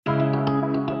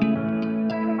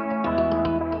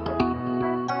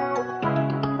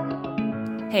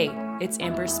Hey, it's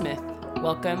Amber Smith.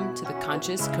 Welcome to the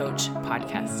Conscious Coach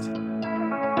Podcast.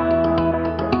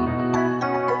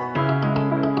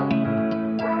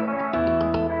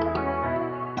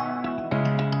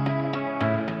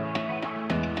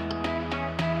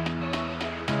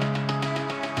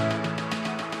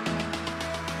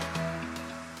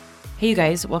 Hey, you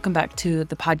guys, welcome back to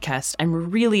the podcast.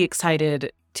 I'm really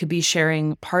excited to be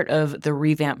sharing part of the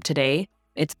REVAMP today.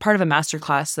 It's part of a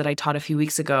masterclass that I taught a few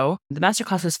weeks ago. The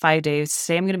masterclass was 5 days.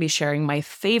 Today, I'm going to be sharing my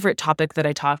favorite topic that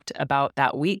I talked about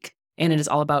that week, and it is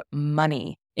all about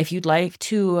money. If you'd like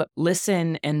to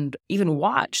listen and even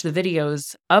watch the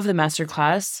videos of the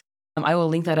masterclass, I will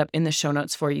link that up in the show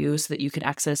notes for you so that you can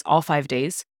access all 5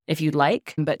 days if you'd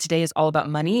like. But today is all about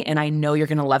money, and I know you're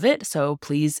going to love it, so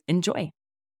please enjoy.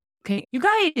 Okay, you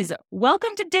guys,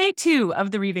 welcome to day 2 of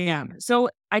the REVAMP.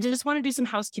 So I just want to do some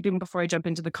housekeeping before I jump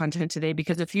into the content today,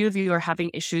 because a few of you are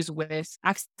having issues with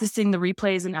accessing the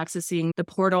replays and accessing the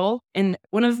portal. And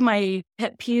one of my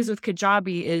pet peeves with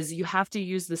Kajabi is you have to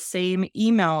use the same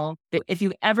email. That if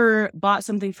you ever bought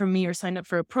something from me or signed up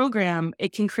for a program,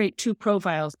 it can create 2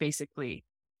 profiles basically.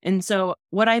 And so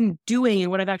what I'm doing and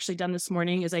what I've actually done this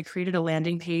morning is I created a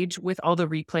landing page with all the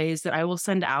replays that I will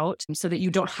send out so that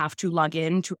you don't have to log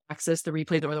in to access the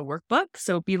replays or the workbook.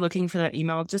 So be looking for that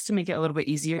email just to make it a little bit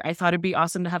easier. I thought it'd be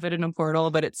awesome to have it in a portal,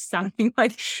 but it's sounding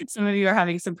like some of you are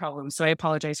having some problems. So I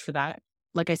apologize for that.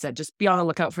 Like I said, just be on the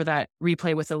lookout for that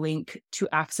replay with a link to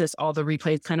access all the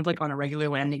replays, kind of like on a regular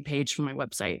landing page from my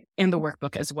website, and the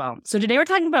workbook as well. So today we're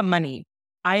talking about money.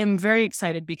 I am very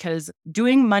excited because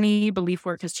doing money belief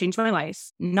work has changed my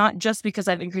life, not just because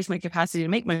I've increased my capacity to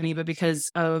make money, but because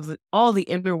of all the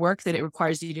inner work that it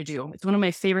requires you to do. It's one of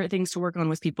my favorite things to work on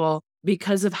with people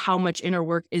because of how much inner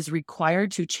work is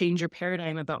required to change your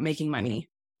paradigm about making money.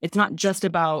 It's not just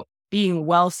about being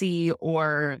wealthy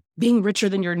or being richer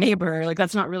than your neighbor. Like,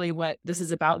 that's not really what this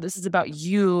is about. This is about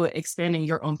you expanding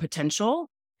your own potential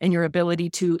and your ability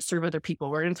to serve other people.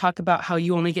 We're going to talk about how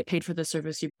you only get paid for the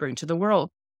service you bring to the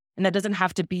world. And that doesn't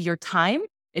have to be your time.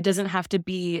 It doesn't have to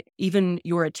be even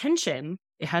your attention.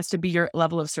 It has to be your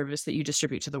level of service that you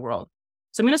distribute to the world.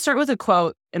 So I'm going to start with a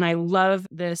quote, and I love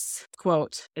this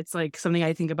quote. It's like something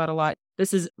I think about a lot.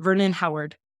 This is Vernon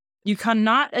Howard. You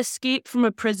cannot escape from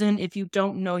a prison if you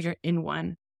don't know you're in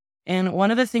one. And one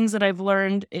of the things that I've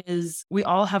learned is we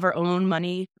all have our own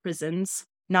money prisons.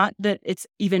 Not that it's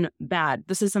even bad.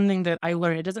 This is something that I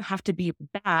learned. It doesn't have to be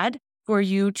bad for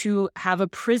you to have a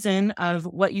prison of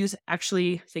what you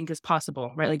actually think is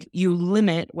possible, right? Like, you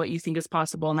limit what you think is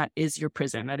possible, and that is your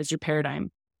prison. That is your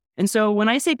paradigm. And so when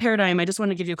I say paradigm, I just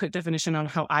want to give you a quick definition on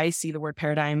how I see the word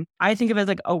paradigm. I think of it as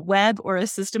like a web or a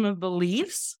system of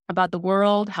beliefs about the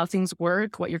world, how things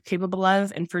work, what you're capable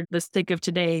of, and for the sake of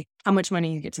today, how much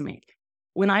money you get to make.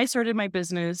 When I started my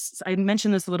business, I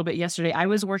mentioned this a little bit yesterday, I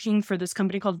was working for this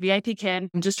company called VIP Kid.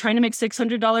 I'm just trying to make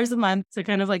 $600 a month to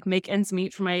kind of like make ends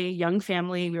meet for my young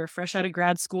family. We were fresh out of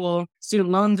grad school,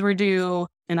 student loans were due,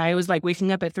 and I was like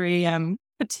waking up at 3 a.m.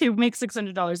 to make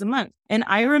 $600 a month. And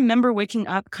I remember waking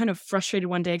up kind of frustrated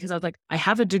one day because I was like, I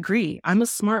have a degree. I'm a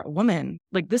smart woman.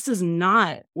 Like, this is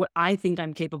not what I think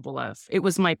I'm capable of. It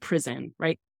was my prison,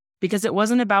 right? Because it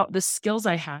wasn't about the skills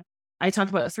I had. I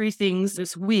talked about 3 things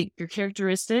this week: your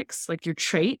characteristics, like your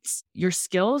traits, your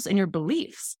skills, and your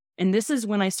beliefs. And this is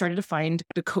when I started to find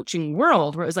the coaching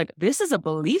world where it was like, this is a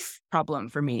belief problem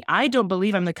for me. I don't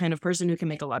believe I'm the kind of person who can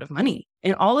make a lot of money.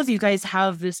 And all of you guys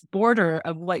have this border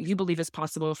of what you believe is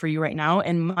possible for you right now.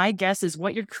 And my guess is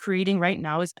what you're creating right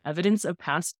now is evidence of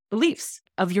past beliefs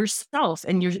of yourself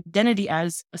and your identity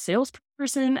as a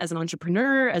salesperson, as an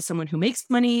entrepreneur, as someone who makes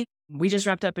money. We just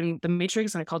wrapped up in the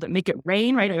Matrix and I called it Make It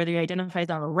Rain, right? Whether you identify as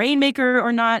a rainmaker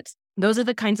or not. Those are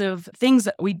the kinds of things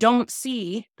that we don't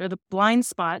see. They're the blind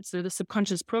spots. They're the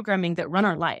subconscious programming that run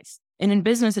our lives. And in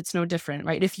business, it's no different,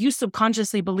 right? If you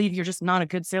subconsciously believe you're just not a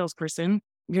good salesperson,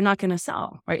 you're not going to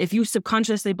sell, right? If you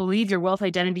subconsciously believe your wealth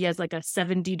identity as like a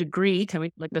 70 degree,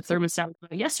 like the thermostat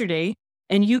yesterday,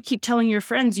 and you keep telling your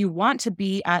friends you want to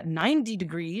be at 90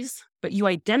 degrees, but you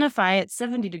identify at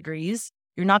 70 degrees,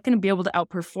 you're not going to be able to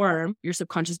outperform your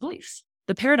subconscious beliefs,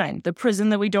 the paradigm, the prison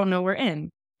that we don't know we're in.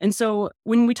 And so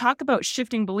when we talk about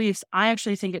shifting beliefs, I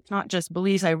actually think it's not just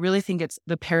beliefs. I really think it's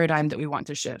the paradigm that we want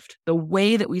to shift, the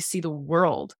way that we see the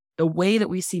world, the way that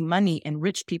we see money and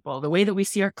rich people, the way that we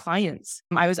see our clients.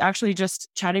 I was actually just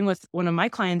chatting with one of my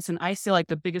clients, and I feel like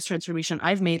the biggest transformation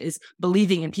I've made is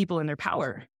believing in people and their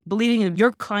power, believing in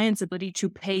your client's ability to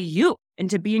pay you and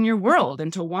to be in your world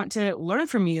and to want to learn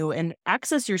from you and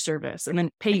access your service and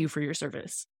then pay you for your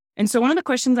service. And so one of the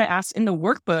questions I asked in the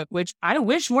workbook, which I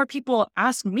wish more people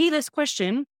asked me this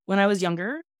question when I was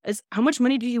younger, is how much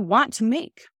money do you want to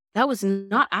make? That was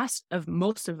not asked of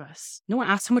most of us. No one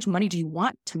asked how much money do you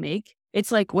want to make?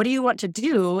 It's like, what do you want to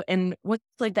do? And what's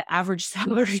like the average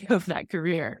salary of that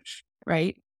career,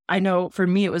 right? I know for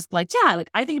me, it was like, yeah, like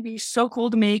I think it'd be so cool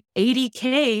to make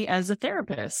 80K as a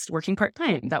therapist working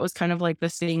part-time. That was kind of like the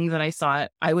thing that I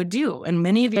thought I would do. And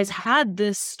many of you guys had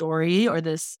this story or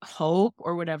this hope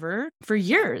or whatever for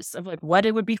years of like what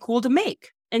it would be cool to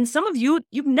make. And some of you,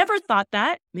 you've never thought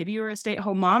that. Maybe you were a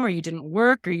stay-at-home mom or you didn't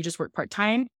work or you just work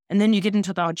part-time. And then you get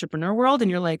into the entrepreneur world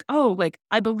and you're like, oh, like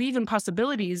I believe in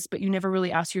possibilities, but you never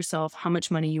really ask yourself how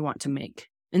much money you want to make.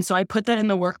 And so I put that in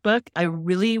the workbook. I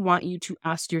really want you to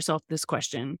ask yourself this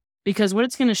question, because what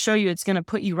it's going to show you, it's going to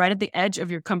put you right at the edge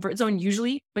of your comfort zone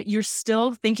usually, but you're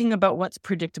still thinking about what's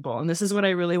predictable. And this is what I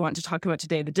really want to talk about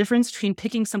today. The difference between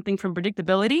picking something from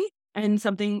predictability and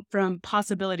something from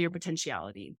possibility or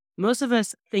potentiality. Most of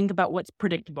us think about what's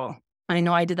predictable. I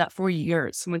know I did that for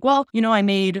years. I'm like, well, I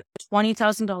made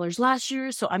 $20,000 last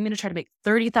year, so I'm going to try to make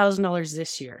 $30,000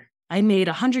 this year. I made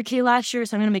 100K last year,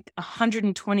 so I'm going to make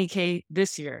 120K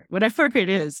this year, whatever it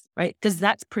is, right? Because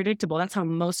that's predictable. That's how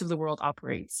most of the world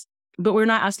operates. But we're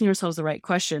not asking ourselves the right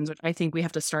questions, which I think we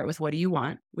have to start with, what do you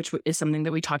want? Which is something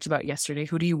that we talked about yesterday.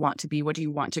 Who do you want to be? What do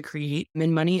you want to create?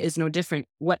 And money is no different.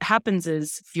 What happens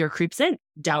is fear creeps in,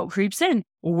 doubt creeps in,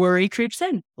 worry creeps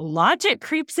in, logic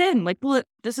creeps in. Like, look,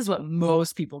 this is what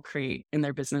most people create in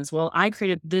their business. Well, I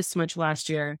created this much last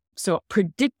year, so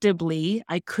predictably,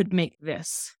 I could make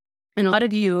this. And a lot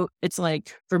of you, it's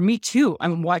like, for me too,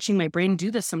 I'm watching my brain do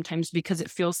this sometimes because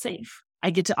it feels safe. I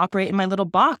get to operate in my little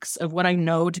box of what I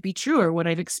know to be true or what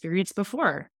I've experienced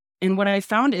before. And what I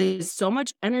found is so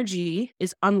much energy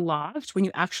is unlocked when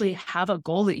you actually have a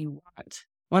goal that you want.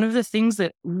 One of the things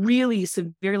that really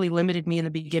severely limited me in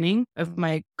the beginning of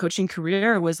my coaching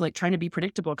career was like trying to be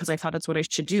predictable because I thought that's what I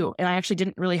should do. And I actually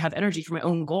didn't really have energy for my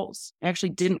own goals. I actually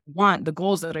didn't want the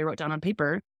goals that I wrote down on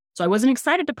paper. So I wasn't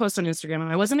excited to post on Instagram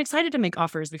and I wasn't excited to make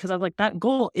offers because I was like, that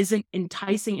goal isn't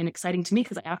enticing and exciting to me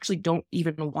because I actually don't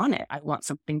even want it. I want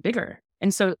something bigger.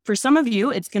 And so for some of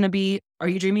you, it's going to be, are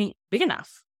you dreaming big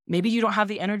enough? Maybe you don't have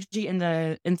the energy and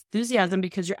the enthusiasm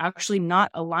because you're actually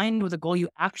not aligned with a goal you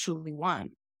actually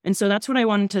want. And so that's what I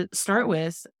wanted to start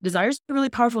with. Desire is a really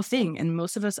powerful thing. And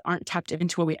most of us aren't tapped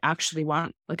into what we actually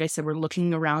want. Like I said, we're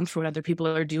looking around for what other people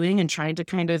are doing and trying to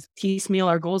kind of piecemeal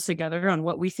our goals together on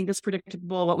what we think is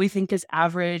predictable, what we think is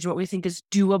average, what we think is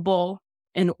doable.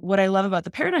 And what I love about the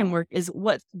paradigm work is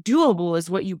what's doable is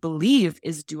what you believe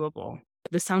is doable.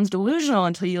 This sounds delusional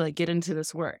until you get into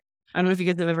this work. I don't know if you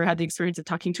guys have ever had the experience of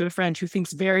talking to a friend who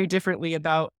thinks very differently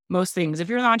about most things. If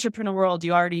you're in the entrepreneur world,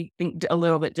 you already think a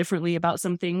little bit differently about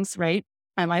some things, right?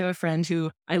 I have a friend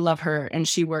who I love her and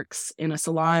she works in a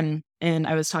salon. And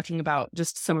I was talking about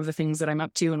just some of the things that I'm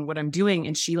up to and what I'm doing.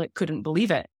 And she couldn't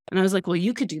believe it. And I was like, well,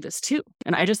 you could do this too.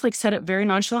 And I just said it very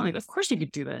nonchalantly, of course you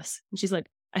could do this. And she's like,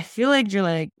 I feel like you're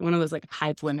one of those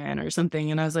hype women or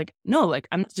something. And I was like, no,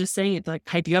 I'm not just saying it to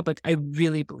hype you up. I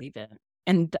really believe it.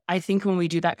 And I think when we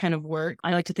do that kind of work,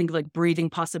 I like to think of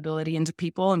breathing possibility into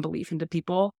people and belief into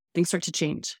people, things start to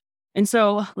change. And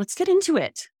so let's get into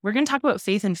it. We're going to talk about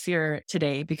faith and fear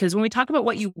today, because when we talk about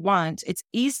what you want, it's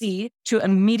easy to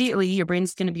immediately, your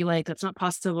brain's going to be like, that's not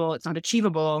possible. It's not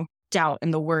achievable, doubt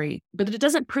and the worry. But it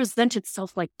doesn't present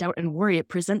itself like doubt and worry. It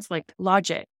presents like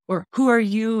logic, or who are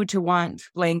you to want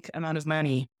blank amount of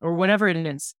money or whatever it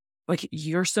is.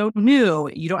 You're so new,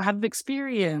 you don't have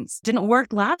experience, didn't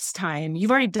work last time.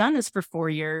 You've already done this for 4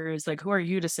 years. Who are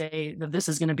you to say that this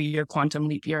is going to be your quantum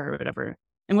leap year or whatever?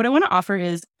 And what I want to offer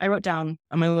is, I wrote down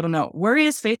on my little note, worry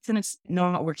is faith and it's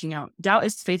not working out. Doubt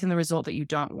is faith in the result that you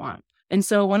don't want. And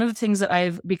so one of the things that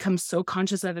I've become so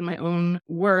conscious of in my own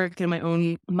work and my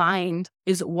own mind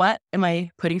is, what am I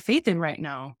putting faith in right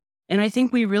now? And I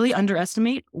think we really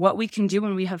underestimate what we can do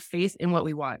when we have faith in what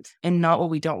we want and not what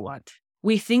we don't want.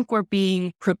 We think we're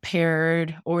being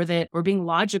prepared or that we're being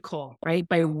logical, right?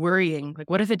 By worrying,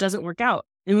 what if it doesn't work out?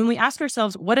 And when we ask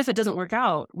ourselves, what if it doesn't work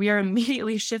out? We are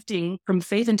immediately shifting from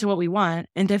faith into what we want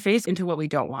into faith into what we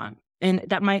don't want. And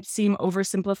that might seem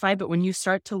oversimplified, but when you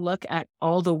start to look at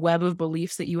all the web of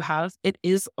beliefs that you have, it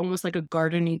is almost like a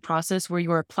gardening process where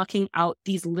you are plucking out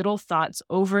these little thoughts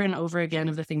over and over again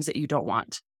of the things that you don't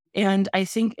want. And I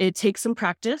think it takes some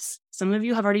practice. Some of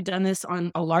you have already done this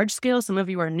on a large scale. Some of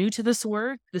you are new to this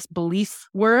work, this belief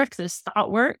work, this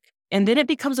thought work. And then it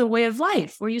becomes a way of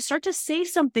life where you start to say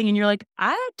something and you're like,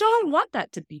 I don't want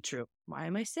that to be true. Why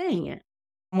am I saying it?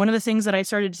 One of the things that I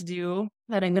started to do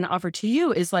that I'm going to offer to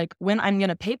you is when I'm going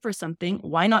to pay for something,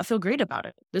 why not feel great about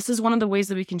it? This is one of the ways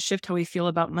that we can shift how we feel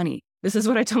about money. This is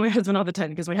what I tell my husband all the time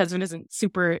because my husband isn't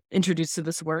super introduced to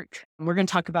this work. We're going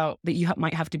to talk about that you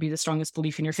might have to be the strongest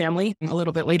belief in your family a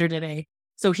little bit later today.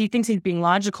 So he thinks he's being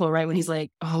logical, right? When he's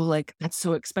like, oh, like that's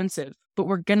so expensive, but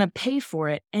we're going to pay for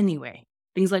it anyway.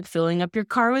 Things like filling up your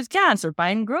car with gas or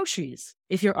buying groceries.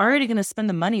 If you're already going to spend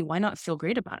the money, why not feel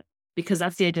great about it? Because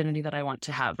that's the identity that I want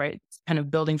to have, right? It's kind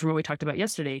of building from what we talked about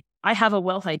yesterday. I have a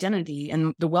wealth identity,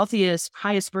 and the wealthiest,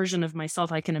 highest version of myself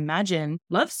I can imagine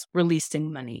loves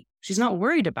releasing money. She's not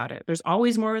worried about it. There's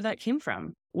always more where that came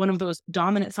from. One of those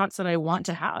dominant thoughts that I want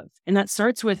to have. And that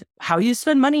starts with how you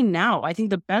spend money now. I think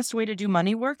the best way to do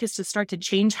money work is to start to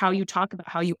change how you talk about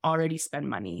how you already spend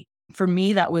money. For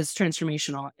me, that was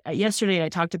transformational. Yesterday, I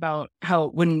talked about how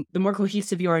when the more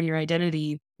cohesive you are in your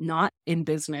identity, not in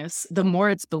business, the more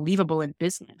it's believable in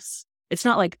business. It's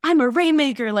not like, I'm a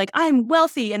rainmaker, like I'm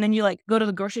wealthy. And then you like go to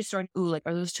the grocery store and, ooh, like,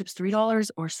 are those chips $3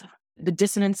 or so? The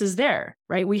dissonance is there,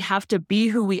 right? We have to be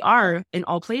who we are in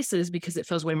all places because it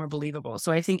feels way more believable.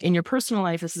 So I think in your personal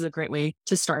life, this is a great way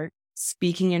to start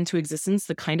speaking into existence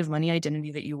the kind of money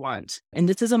identity that you want. And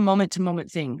this is a moment to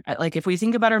moment thing. Like if we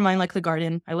think about our mind like the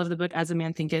garden, I love the book As a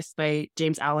Man Thinketh by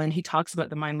James Allen. He talks about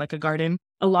the mind like a garden.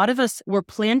 A lot of us were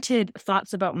planted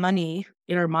thoughts about money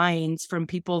in our minds from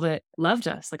people that loved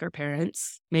us, like our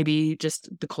parents, maybe just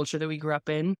the culture that we grew up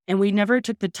in. And we never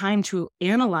took the time to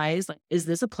analyze, like, is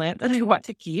this a plant that I want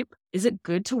to keep? Is it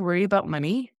good to worry about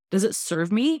money? Does it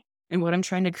serve me in what I'm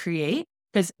trying to create?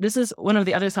 Because this is one of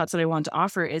the other thoughts that I want to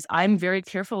offer is I'm very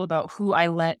careful about who I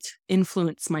let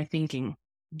influence my thinking.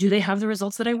 Do they have the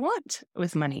results that I want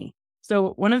with money?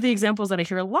 So one of the examples that I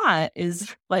hear a lot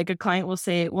is like a client will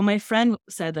say, well, my friend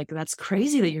said like, that's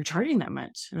crazy that you're charging that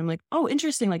much. And I'm like, oh,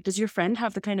 interesting. Like, does your friend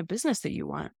have the kind of business that you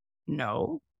want?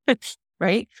 No,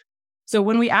 right? So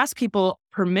when we ask people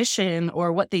permission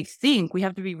or what they think, we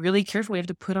have to be really careful. We have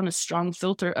to put on a strong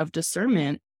filter of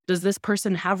discernment. Does this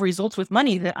person have results with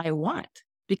money that I want?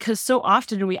 Because so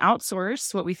often we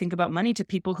outsource what we think about money to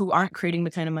people who aren't creating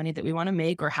the kind of money that we want to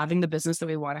make or having the business that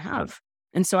we want to have.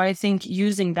 And so I think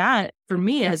using that for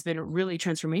me has been really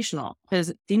transformational because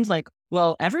it seems like,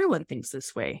 well, everyone thinks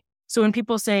this way. So when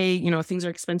people say, you know, things are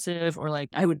expensive or like,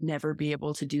 I would never be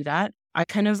able to do that, I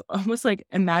kind of almost like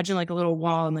imagine like a little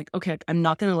wall. I'm like, okay, I'm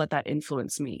not going to let that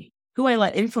influence me. Who I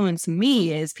let influence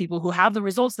me is people who have the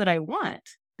results that I want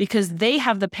because they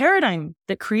have the paradigm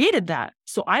that created that.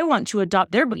 So I want to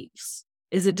adopt their beliefs.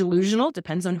 Is it delusional?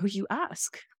 Depends on who you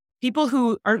ask. People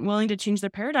who aren't willing to change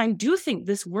their paradigm do think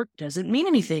this work doesn't mean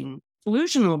anything.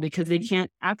 Delusional because they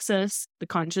can't access the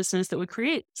consciousness that would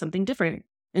create something different.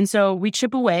 And so we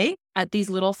chip away at these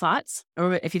little thoughts,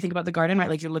 or if you think about the garden, right?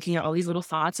 Like you're looking at all these little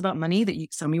thoughts about money that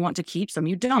some you want to keep, some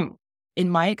you don't. In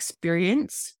my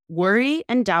experience, worry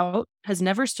and doubt has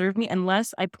never served me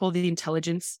unless I pull the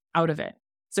intelligence out of it.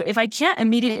 So if I can't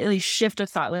immediately shift a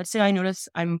thought, let's say I notice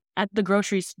I'm at the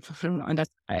grocery store, and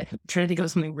I'm trying to think of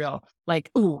something real,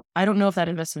 like, ooh, I don't know if that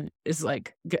investment is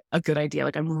like a good idea.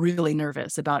 Like I'm really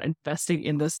nervous about investing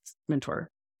in this mentor.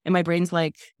 And my brain's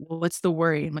like, well, what's the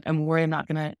worry? I'm like, I'm worried I'm not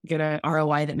going to get a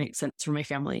ROI that makes sense for my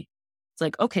family. It's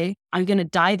like, okay, I'm going to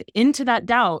dive into that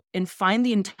doubt and find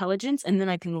the intelligence. And then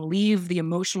I can leave the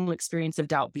emotional experience of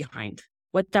doubt behind.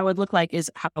 What that would look like is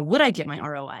how would I get my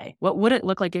ROI? What would it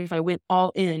look like if I went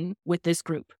all in with this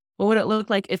group? What would it look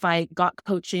like if I got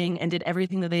coaching and did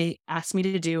everything that they asked me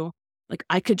to do? Like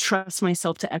I could trust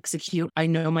myself to execute. I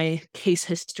know my case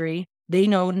history. They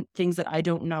know things that I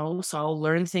don't know. So I'll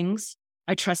learn things.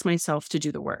 I trust myself to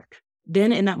do the work.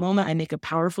 Then in that moment, I make a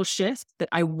powerful shift that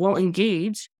I won't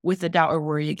engage with the doubt or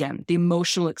worry again, the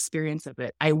emotional experience of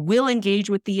it. I will engage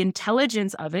with the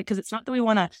intelligence of it because it's not that we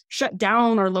want to shut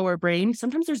down our lower brain.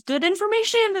 Sometimes there's good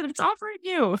information that it's offering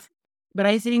you. But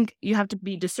I think you have to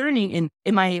be discerning in,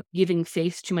 am I giving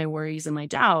faith to my worries and my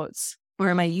doubts? Or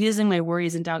am I using my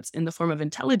worries and doubts in the form of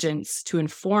intelligence to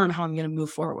inform how I'm going to move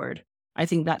forward? I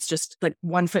think that's just like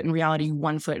 1 foot in reality,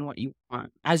 1 foot in what you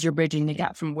want as you're bridging the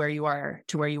gap from where you are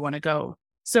to where you want to go.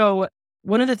 So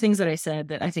one of the things that I said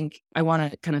that I think I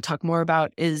want to kind of talk more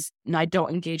about is I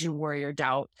don't engage in worry or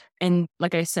doubt. And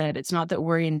like I said, it's not that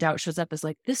worry and doubt shows up as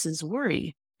like, this is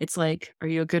worry. It's like, are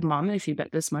you a good mom if you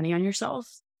bet this money on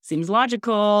yourself? Seems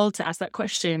logical to ask that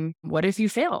question. What if you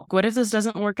fail? What if this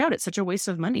doesn't work out? It's such a waste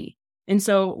of money. And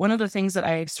so one of the things that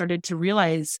I've started to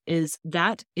realize is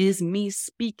that is me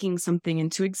speaking something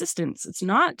into existence. It's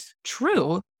not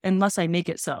true unless I make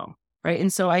it so, right?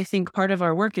 And so I think part of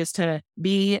our work is to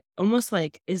be almost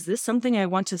like, is this something I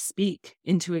want to speak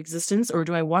into existence or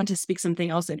do I want to speak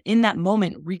something else? And in that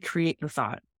moment, recreate the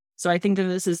thought. So I think that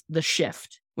this is the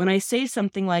shift. When I say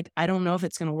something like, I don't know if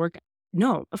it's going to work.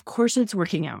 No, of course it's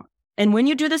working out. And when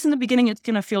you do this in the beginning, it's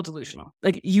going to feel delusional.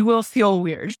 Like you will feel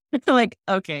weird. Like,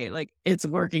 okay, like it's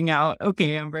working out.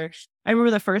 Okay, Amber. I remember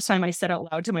the first time I said out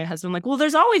loud to my husband, like, well,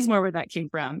 there's always more where that came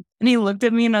from. And he looked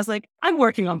at me and I was like, I'm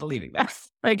working on believing that.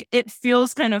 Like it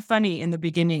feels kind of funny in the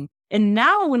beginning. And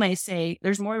now when I say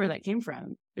there's more where that came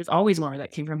from, there's always more where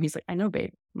that came from. He's like, I know,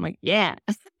 babe. I'm like, yeah,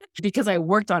 because I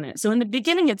worked on it. So in the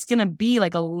beginning, it's going to be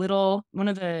like a little, one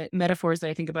of the metaphors that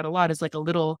I think about a lot is like a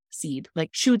little seed, like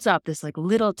shoots up this like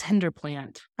little tender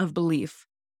plant of belief.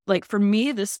 Like for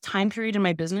me, this time period in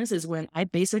my business is when I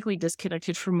basically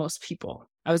disconnected from most people.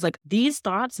 I was like, these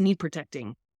thoughts need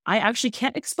protecting. I actually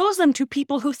can't expose them to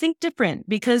people who think different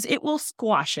because it will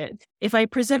squash it. If I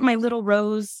present my little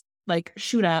rose, like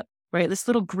shoot up, right? This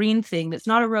little green thing that's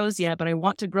not a rose yet, but I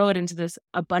want to grow it into this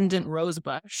abundant rose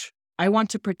bush. I want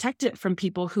to protect it from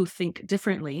people who think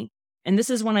differently. And this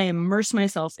is when I immerse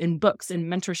myself in books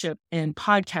and mentorship and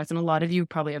podcasts. And a lot of you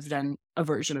probably have done a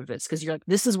version of this because you're like,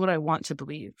 this is what I want to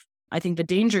believe. I think the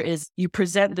danger is you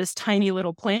present this tiny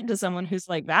little plant to someone who's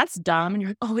like, that's dumb. And you're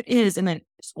like, oh, it is. And then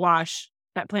squash,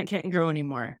 that plant can't grow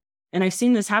anymore. And I've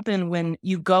seen this happen when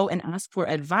you go and ask for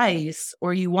advice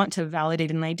or you want to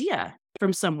validate an idea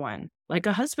from someone, like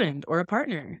a husband or a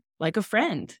partner, like a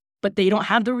friend, but they don't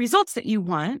have the results that you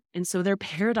want. And so their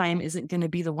paradigm isn't going to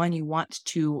be the one you want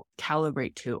to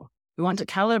calibrate to. We want to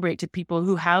calibrate to people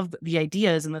who have the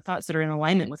ideas and the thoughts that are in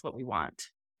alignment with what we want.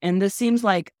 And this seems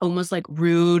like almost like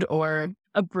rude or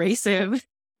abrasive.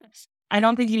 I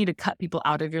don't think you need to cut people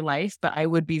out of your life, but I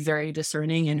would be very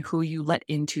discerning in who you let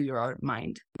into your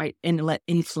mind, right? And let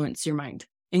influence your mind,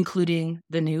 including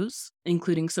the news,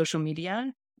 including social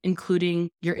media, including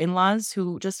your in-laws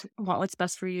who just want what's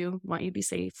best for you, want you to be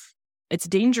safe. It's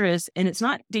dangerous. And it's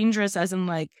not dangerous as in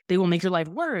like they will make your life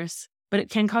worse, but it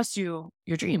can cost you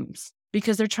your dreams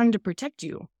because they're trying to protect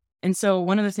you. And so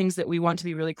one of the things that we want to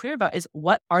be really clear about is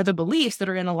what are the beliefs that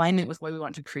are in alignment with what we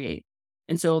want to create.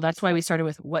 And so that's why we started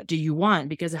with what do you want?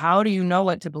 Because how do you know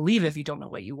what to believe if you don't know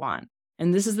what you want?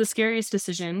 And this is the scariest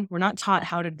decision. We're not taught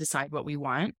how to decide what we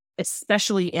want,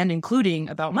 especially and including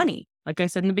about money. Like I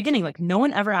said in the beginning, like no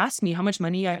one ever asked me how much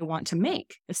money I want to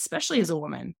make, especially as a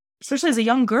woman, especially as a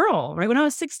young girl, right? When I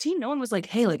was 16, no one was like,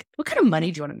 hey, like, what kind of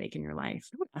money do you want to make in your life?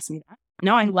 No one asked me that.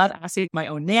 Now I love asking my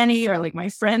own nanny or like my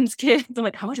friends' kids. I'm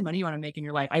like, how much money do you want to make in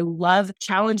your life? I love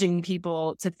challenging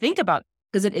people to think about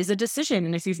because it is a decision.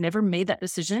 And if you've never made that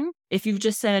decision, if you've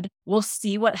just said, we'll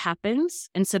see what happens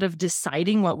instead of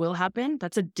deciding what will happen,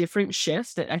 that's a different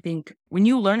shift that I think when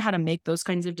you learn how to make those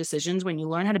kinds of decisions, when you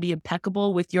learn how to be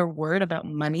impeccable with your word about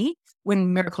money,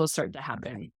 when miracles start to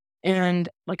happen. And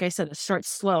like I said, it starts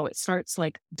slow. It starts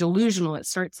like delusional. It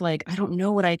starts like, I don't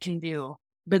know what I can do.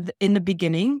 But in the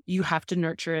beginning, you have to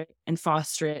nurture it and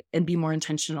foster it and be more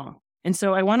intentional. And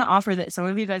so I want to offer that some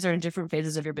of you guys are in different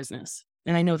phases of your business.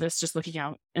 And I know this just looking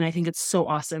out. And I think it's so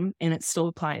awesome. And it still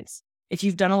applies. If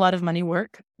you've done a lot of money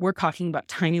work, we're talking about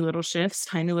tiny little shifts,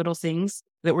 tiny little things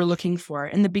that we're looking for.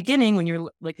 In the beginning, when you're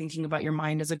like thinking about your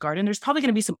mind as a garden, there's probably going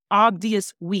to be some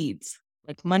obvious weeds.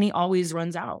 Like money always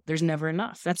runs out. There's never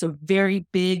enough. That's a very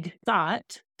big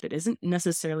thought that isn't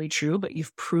necessarily true, but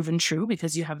you've proven true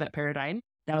because you have that paradigm.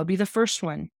 That would be the first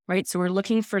one, right? So we're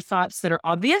looking for thoughts that are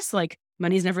obvious, like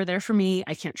money's never there for me.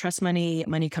 I can't trust money.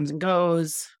 Money comes and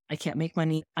goes. I can't make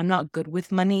money. I'm not good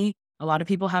with money. A lot of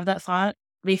people have that thought.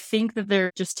 They think that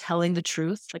they're just telling the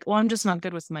truth. Like, well, I'm just not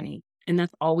good with money. And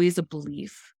that's always a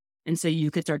belief. And so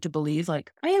you could start to believe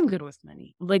like, I am good with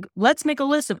money. Like, let's make a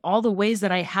list of all the ways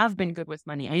that I have been good with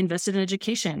money. I invested in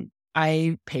education.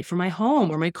 I paid for my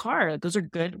home or my car. Those are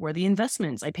good, worthy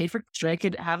investments. I paid for so I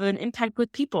could have an impact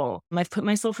with people. I've put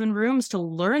myself in rooms to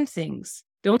learn things.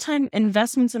 The only time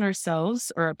investments in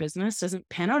ourselves or our business doesn't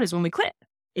pan out is when we quit.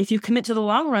 If you commit to the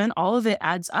long run, all of it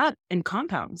adds up and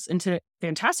compounds into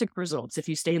fantastic results if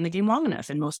you stay in the game long enough,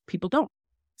 and most people don't.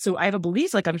 So I have a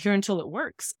belief like I'm here until it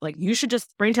works. Like you should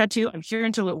just brain tattoo, I'm here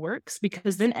until it works,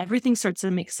 because then everything starts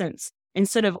to make sense.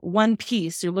 Instead of one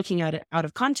piece, you're looking at it out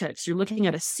of context. You're looking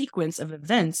at a sequence of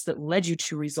events that led you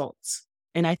to results.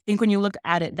 And I think when you look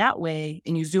at it that way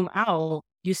and you zoom out,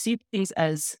 you see things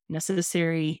as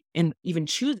necessary and even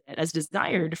choose it as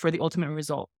desired for the ultimate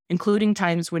result, including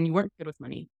times when you weren't good with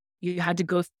money. You had to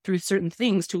go through certain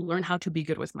things to learn how to be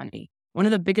good with money. One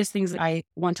of the biggest things that I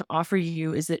want to offer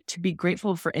you is that to be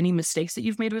grateful for any mistakes that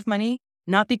you've made with money,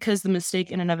 not because the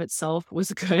mistake in and of itself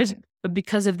was good, but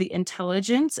because of the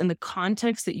intelligence and the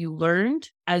context that you learned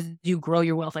as you grow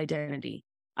your wealth identity.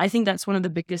 I think that's one of the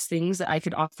biggest things that I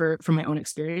could offer from my own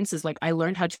experience is like I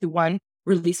learned how to, one,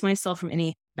 release myself from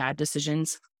any bad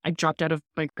decisions. I dropped out of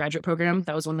my graduate program.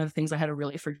 That was one of the things I had to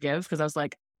really forgive because I was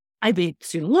like, I made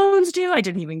student loans due. I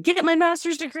didn't even get my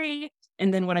master's degree.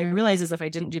 And then what I realized is if I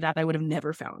didn't do that, I would have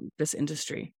never found this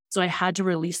industry. So I had to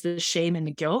release the shame and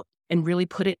the guilt and really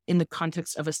put it in the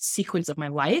context of a sequence of my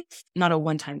life, not a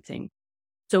one-time thing.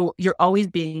 So you're always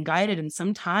being guided. And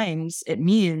sometimes it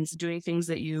means doing things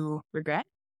that you regret.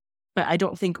 But I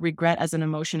don't think regret as an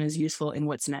emotion is useful in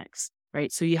what's next,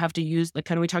 right? So you have to use, like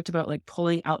kind of we talked about, like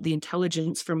pulling out the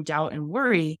intelligence from doubt and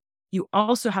worry. You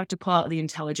also have to pull out the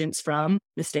intelligence from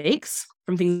mistakes,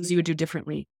 from things you would do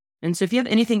differently. And so if you have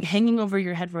anything hanging over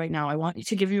your head right now, I want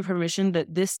to give you permission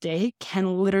that this day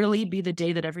can literally be the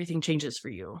day that everything changes for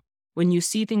you. When you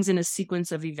see things in a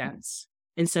sequence of events,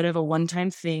 instead of a one-time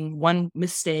thing, one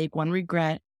mistake, one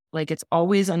regret, like it's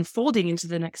always unfolding into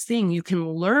the next thing, you can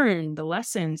learn the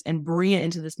lessons and bring it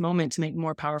into this moment to make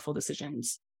more powerful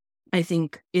decisions. I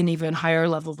think in even higher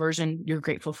level version, you're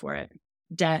grateful for it.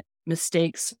 Debt,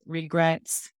 mistakes,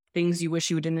 regrets, things you wish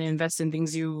you didn't invest in,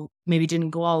 things you maybe didn't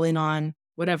go all in on,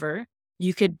 whatever.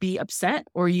 You could be upset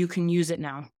or you can use it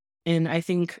now. And I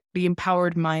think the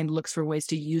empowered mind looks for ways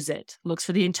to use it, looks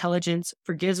for the intelligence,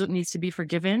 forgives what needs to be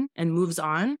forgiven and moves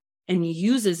on and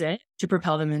uses it to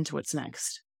propel them into what's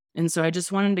next. And so I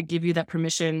just wanted to give you that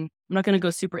permission. I'm not going to go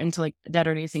super into like debt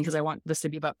or anything because I want this to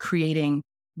be about creating,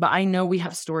 but I know we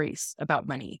have stories about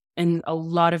money and a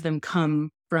lot of them come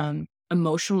from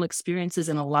emotional experiences,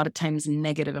 and a lot of times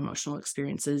negative emotional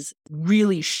experiences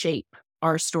really shape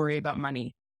our story about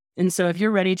money. And so if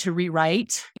you're ready to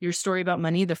rewrite your story about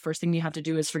money, the first thing you have to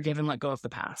do is forgive and let go of the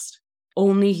past.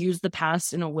 Only use the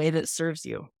past in a way that serves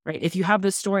you, right? If you have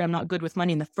this story, I'm not good with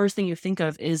money, and the first thing you think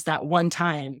of is that one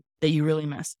time that you really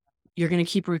messed up, you're going to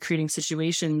keep recreating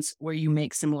situations where you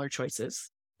make similar choices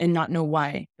and not know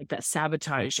why, like that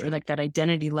sabotage or like that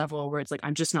identity level where it's like,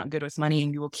 I'm just not good with money,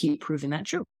 and you will keep proving that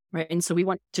true, right? And so we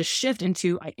want to shift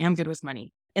into, I am good with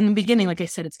money. In the beginning, like I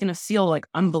said, it's going to feel like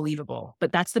unbelievable,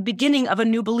 but that's the beginning of a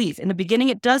new belief. In the beginning,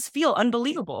 it does feel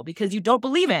unbelievable because you don't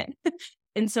believe it.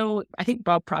 And so I think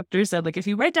Bob Proctor said, like, if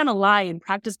you write down a lie and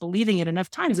practice believing it enough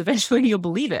times, eventually you'll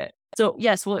believe it. So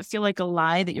yes, will it feel like a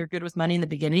lie that you're good with money in the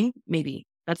beginning? Maybe.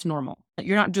 That's normal.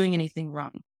 You're not doing anything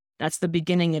wrong. That's the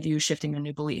beginning of you shifting a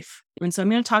new belief. And so I'm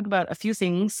going to talk about a few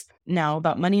things now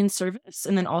about money and service,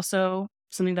 and then also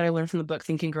something that I learned from the book,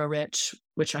 Think and Grow Rich,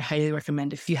 which I highly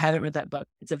recommend if you haven't read that book.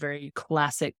 It's a very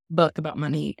classic book about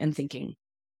money and thinking.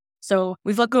 So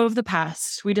we've let go of the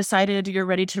past. We decided you're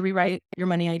ready to rewrite your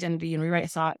money identity and rewrite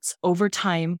thoughts over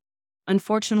time.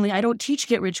 Unfortunately, I don't teach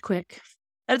get rich quick.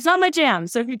 That's not my jam.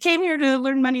 So if you came here to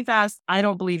learn money fast, I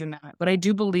don't believe in that. But I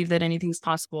do believe that anything's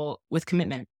possible with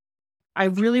commitment. I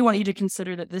really want you to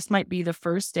consider that this might be the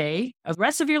first day of the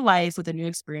rest of your life with a new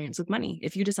experience with money,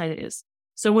 if you decide it is.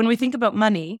 So when we think about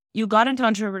money, you got into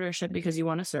entrepreneurship because you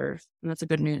want to serve. And that's the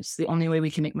good news. The only way we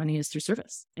can make money is through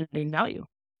service and adding value.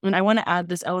 And I want to add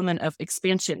this element of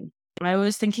expansion. I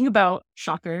was thinking about,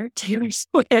 shocker, Taylor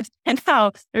Swift, and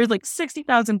how there's like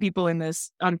 60,000 people in this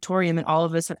auditorium, and all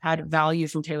of us have had value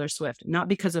from Taylor Swift, not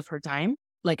because of her time.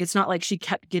 Like, it's not like she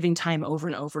kept giving time over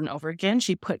and over and over again.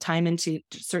 She put time into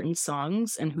certain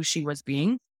songs and who she was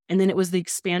being. And then it was the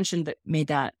expansion that made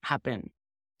that happen.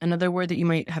 Another word that you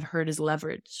might have heard is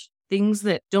leverage. Things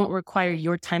that don't require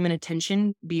your time and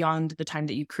attention beyond the time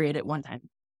that you create at one time.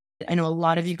 I know a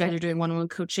lot of you guys are doing one-on-one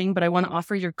coaching, but I want to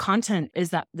offer your content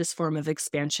is that this form of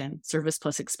expansion, service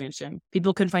plus expansion.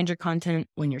 People can find your content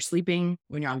when you're sleeping,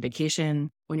 when you're on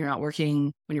vacation, when you're not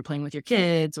working, when you're playing with your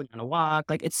kids, when you're on a walk.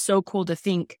 Like, it's so cool to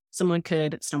think someone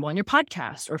could stumble on your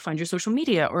podcast or find your social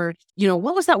media or,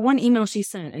 what was that one email she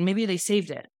sent? And maybe they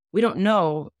saved it. We don't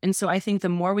know. And so I think the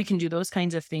more we can do those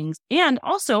kinds of things, and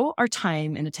also our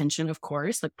time and attention, of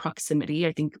course, like proximity.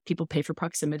 I think people pay for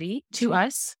proximity to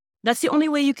us. That's the only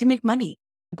way you can make money.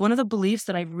 One of the beliefs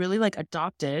that I really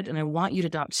adopted, and I want you to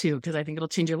adopt too, because I think it'll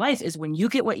change your life, is when you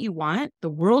get what you want,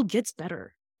 the world gets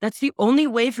better. That's the only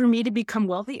way for me to become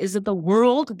wealthy, is that the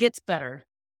world gets better.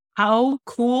 How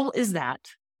cool is that?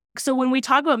 So when we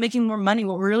talk about making more money,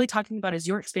 what we're really talking about is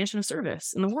your expansion of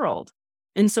service in the world.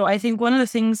 And so I think one of the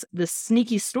things, the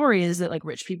sneaky story is that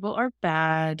rich people are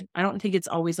bad. I don't think it's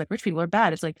always rich people are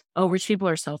bad. It's rich people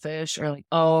are selfish,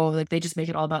 or they just make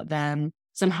it all about them.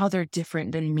 Somehow they're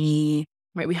different than me,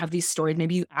 right? We have these stories.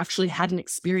 Maybe you actually had an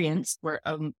experience where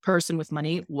a person with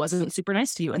money wasn't super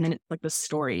nice to you. And then it's the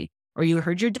story, or you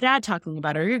heard your dad talking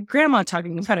about it or your grandma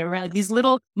talking about it, right? These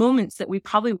little moments that we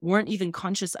probably weren't even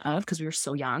conscious of because we were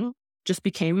so young just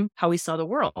became how we saw the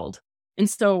world. And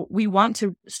so we want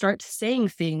to start saying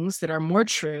things that are more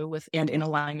true with and in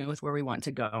alignment with where we want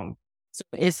to go. So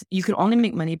if you can only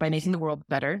make money by making the world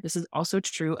better, this is also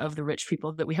true of the rich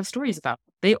people that we have stories about.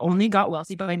 They only got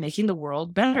wealthy by making the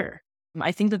world better.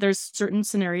 I think that there's certain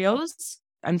scenarios.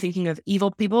 I'm thinking of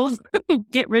evil people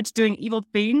get rich doing evil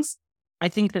things. I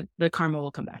think that the karma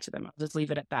will come back to them. I'll just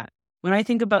leave it at that. When I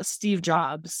think about Steve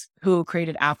Jobs, who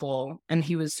created Apple, and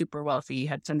he was super wealthy,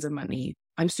 had tons of money,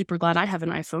 I'm super glad I have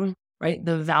an iPhone, right?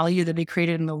 The value that they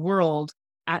created in the world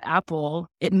at Apple,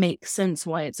 it makes sense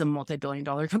why it's a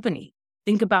multi-billion-dollar company.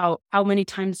 Think about how many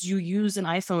times you use an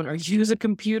iPhone or use a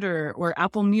computer or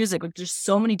Apple Music. Like there's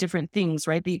so many different things,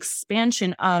 right? The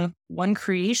expansion of one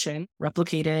creation,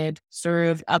 replicated,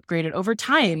 served, upgraded over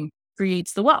time,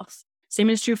 creates the wealth.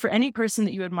 Same is true for any person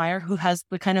that you admire who has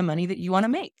the kind of money that you want to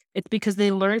make. It's because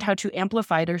they learned how to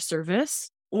amplify their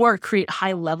service or create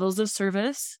high levels of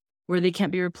service where they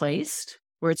can't be replaced,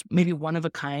 where it's maybe one of a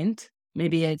kind.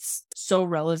 Maybe it's so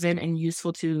relevant and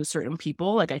useful to certain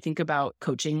people. Like I think about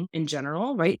coaching in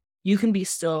general, right? You can be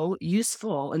so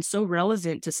useful and so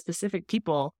relevant to specific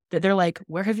people that they're like,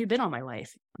 where have you been all my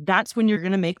life? That's when you're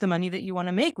going to make the money that you want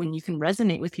to make, when you can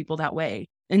resonate with people that way.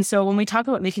 And so when we talk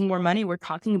about making more money, we're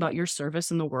talking about your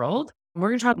service in the world. We're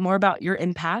going to talk more about your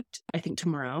impact, I think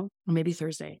tomorrow, or maybe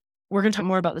Thursday. We're going to talk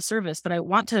more about the service, but I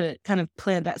want to kind of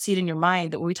plant that seed in your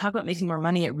mind that when we talk about making more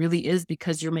money, it really is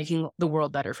because you're making the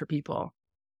world better for people.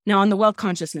 Now, on the wealth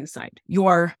consciousness side,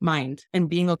 your mind and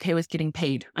being okay with getting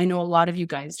paid. I know a lot of you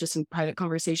guys, just in private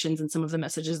conversations and some of the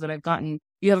messages that I've gotten,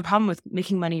 you have a problem with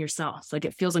making money yourself. Like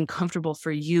it feels uncomfortable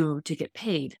for you to get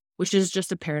paid, which is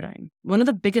just a paradigm. One of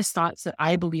the biggest thoughts that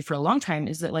I believe for a long time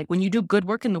is that like when you do good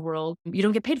work in the world, you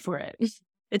don't get paid for it.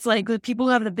 It's like the people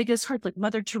who have the biggest heart, like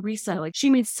Mother Teresa, like she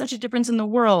made such a difference in the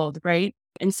world, right?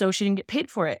 And so she didn't get paid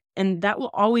for it. And that will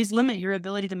always limit your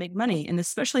ability to make money. And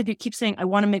especially if you keep saying, I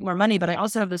want to make more money, but I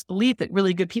also have this belief that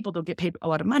really good people don't get paid a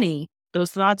lot of money,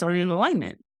 those thoughts aren't in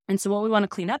alignment. And so what we want to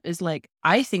clean up is like,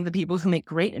 I think the people who make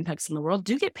great impacts in the world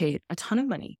do get paid a ton of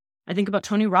money. I think about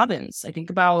Tony Robbins. I think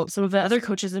about some of the other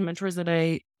coaches and mentors that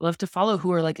I love to follow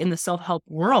who are like in the self-help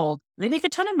world. They make a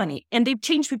ton of money and they've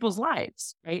changed people's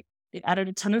lives, right? They've added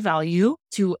a ton of value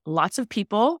to lots of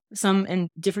people, some in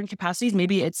different capacities.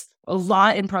 Maybe it's a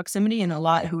lot in proximity and a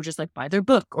lot who just like buy their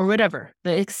book or whatever,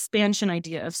 the expansion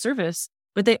idea of service.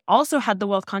 But they also had the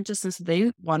wealth consciousness.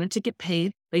 They wanted to get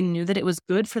paid. They knew that it was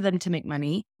good for them to make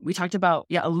money. We talked about,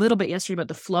 a little bit yesterday about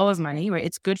the flow of money, right?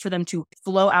 It's good for them to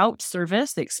flow out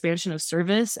service, the expansion of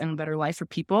service and a better life for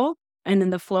people. And then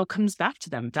the flow comes back to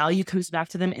them. Value comes back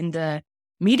to them in the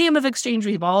medium of exchange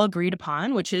we've all agreed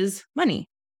upon, which is money.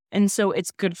 And so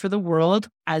it's good for the world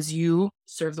as you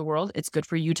serve the world. It's good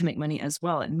for you to make money as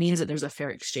well. It means that there's a fair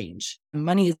exchange.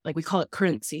 Money is like, we call it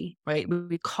currency, right?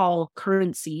 We call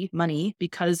currency money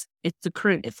because it's the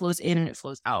current, it flows in and it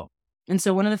flows out. And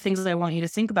so one of the things that I want you to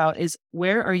think about is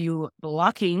where are you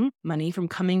blocking money from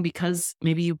coming because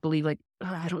maybe you believe like,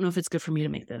 I don't know if it's good for me to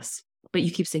make this, but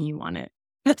you keep saying you want it.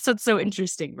 That's what's so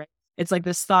interesting, right? It's like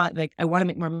this thought, like I want to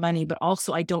make more money, but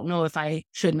also I don't know if I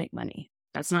should make money.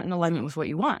 That's not in alignment with what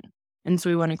you want. And so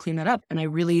we want to clean that up. And I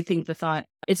really think the thought,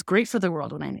 it's great for the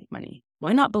world when I make money.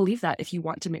 Why not believe that if you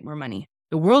want to make more money?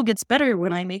 The world gets better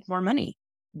when I make more money.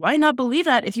 Why not believe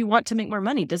that if you want to make more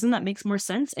money? Doesn't that make more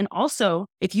sense? And also,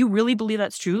 if you really believe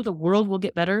that's true, the world will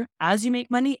get better as you make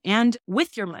money and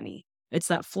with your money. It's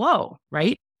that flow,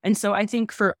 right? And so I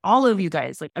think for all of you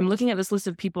guys, like I'm looking at this list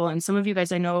of people and some of you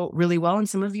guys I know really well and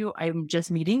some of you I'm just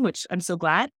meeting, which I'm so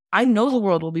glad. I know the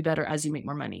world will be better as you make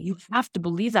more money. You have to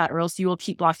believe that or else you will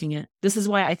keep blocking it. This is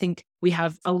why I think we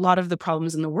have a lot of the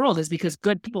problems in the world is because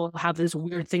good people have this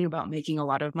weird thing about making a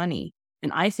lot of money.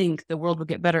 And I think the world will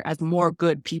get better as more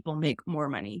good people make more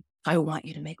money. I want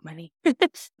you to make money.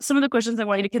 Some of the questions I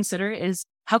want you to consider is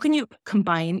how can you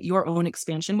combine your own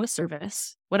expansion with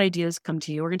service? What ideas come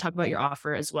to you? We're going to talk about your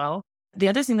offer as well. The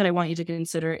other thing that I want you to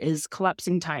consider is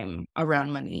collapsing time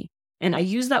around money. And I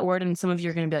use that word and some of you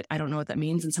are going to be like, I don't know what that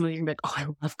means. And some of you are going to be like, oh,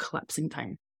 I love collapsing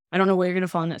time. I don't know where you're going to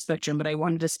fall on that spectrum, but I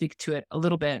wanted to speak to it a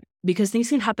little bit because things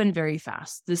can happen very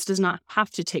fast. This does not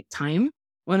have to take time.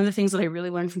 One of the things that I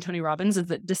really learned from Tony Robbins is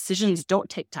that decisions don't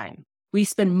take time. We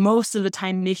spend most of the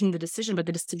time making the decision, but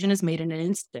the decision is made in an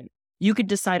instant. You could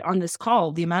decide on this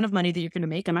call, the amount of money that you're going to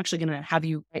make, I'm actually going to have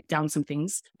you write down some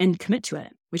things and commit to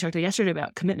it. We talked yesterday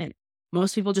about commitment.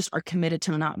 Most people just are committed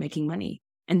to not making money.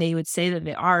 And they would say that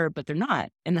they are, but they're not.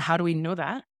 And how do we know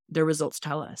that? Their results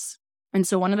tell us. And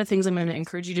so one of the things I'm going to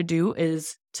encourage you to do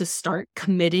is to start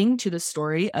committing to the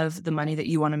story of the money that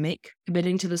you want to make,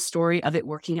 committing to the story of it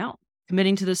working out,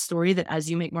 committing to the story that as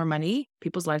you make more money,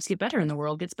 people's lives get better and the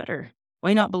world gets better.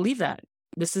 Why not believe that?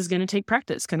 This is going to take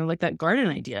practice, kind of like that garden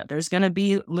idea. There's going to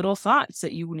be little thoughts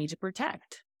that you need to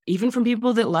protect, even from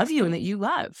people that love you and that you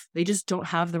love. They just don't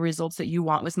have the results that you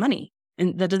want with money.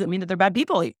 And that doesn't mean that they're bad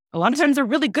people. A lot of times they're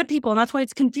really good people, and that's why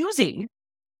it's confusing.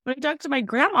 When I talk to my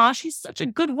grandma, she's such a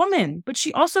good woman, but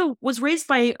she also was raised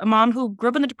by a mom who grew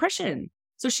up in the Depression.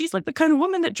 So she's like the kind of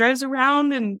woman that drives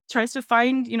around and tries to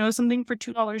find, something for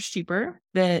 $2 cheaper,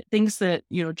 that thinks that,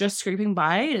 just scraping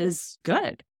by is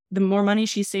good. The more money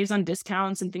she saves on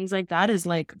discounts and things like that is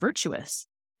like virtuous.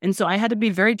 And so I had to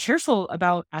be very careful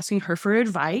about asking her for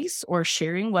advice or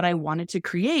sharing what I wanted to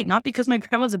create, not because my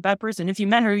grandma's a bad person. If you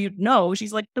met her, you'd know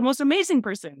she's like the most amazing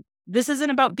person. This isn't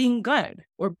about being good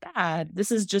or bad.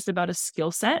 This is just about a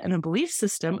skill set and a belief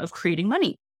system of creating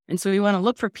money. And so we want to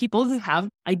look for people who have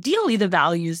ideally the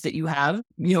values that you have.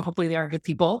 Hopefully they are good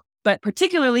people, but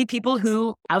particularly people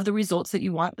who have the results that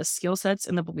you want, the skill sets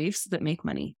and the beliefs that make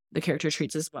money, the character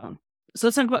traits as well. So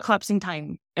let's talk about collapsing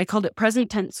time. I called it present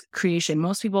tense creation.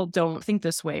 Most people don't think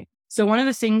this way. So one of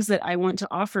the things that I want to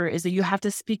offer is that you have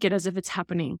to speak it as if it's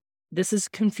happening. This is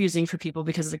confusing for people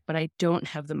because but I don't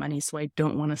have the money, so I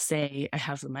don't want to say I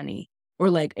have the money. Or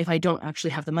if I don't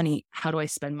actually have the money, how do I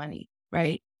spend money,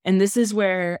 right? And this is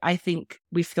where I think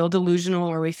we feel delusional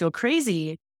or we feel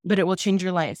crazy, but it will change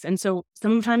your life. And so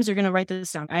sometimes you're going to write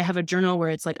this down. I have a journal where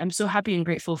it's like, I'm so happy and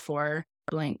grateful for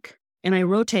blank. And I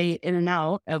rotate in and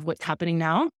out of what's happening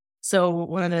now. So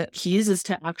one of the keys is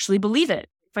to actually believe it.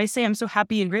 If I say I'm so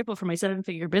happy and grateful for my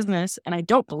 7-figure business and I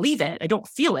don't believe it, I don't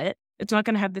feel it, it's not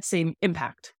going to have the same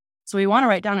impact. So we want to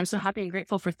write down, I'm so happy and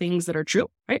grateful for things that are true,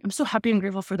 right? I'm so happy and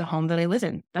grateful for the home that I live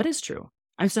in. That is true.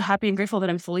 I'm so happy and grateful that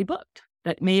I'm fully booked.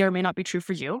 That may or may not be true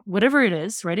for you. Whatever it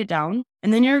is, write it down.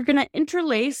 And then you're going to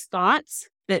interlace thoughts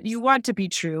that you want to be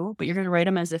true, but you're going to write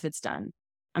them as if it's done.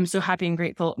 I'm so happy and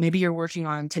grateful. Maybe you're working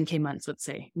on 10K months, let's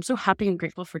say. I'm so happy and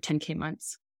grateful for 10K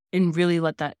months, and really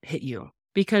let that hit you.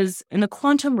 Because in the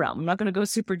quantum realm, I'm not going to go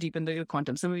super deep into the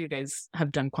quantum. Some of you guys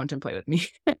have done quantum play with me.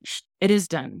 It is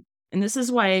done. And this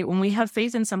is why when we have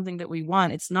faith in something that we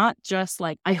want, it's not just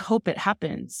like, I hope it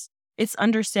happens. It's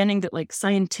understanding that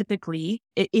scientifically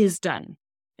it is done.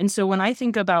 And so when I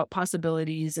think about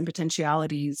possibilities and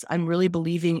potentialities, I'm really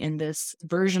believing in this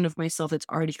version of myself that's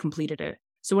already completed it.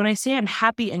 So when I say I'm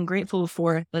happy and grateful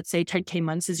for, let's say 10K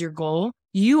months is your goal,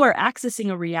 you are accessing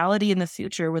a reality in the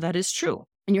future where that is true.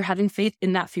 And you're having faith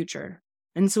in that future.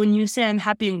 And so when you say I'm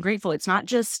happy and grateful, it's not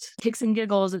just kicks and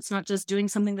giggles. It's not just doing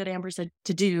something that Amber said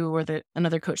to do or that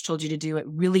another coach told you to do. It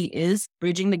really is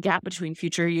bridging the gap between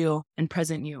future you and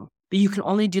present you. But you can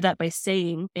only do that by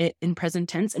saying it in present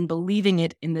tense and believing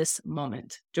it in this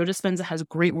moment. Joe Dispenza has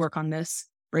great work on this.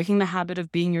 Breaking the Habit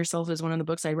of Being Yourself is one of the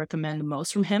books I recommend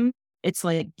most from him. It's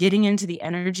like getting into the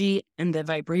energy and the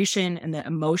vibration and the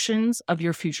emotions of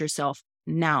your future self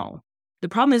now. The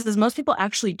problem is most people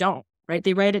actually don't, right?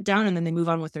 They write it down and then they move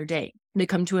on with their day. They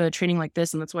come to a training like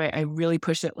this, and that's why I really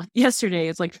pushed it yesterday.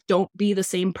 It's like, don't be the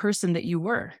same person that you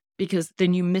were, because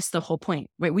then you miss the whole point,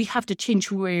 right? We have to change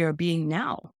who we are being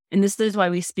now. And this is why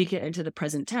we speak it into the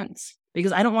present tense,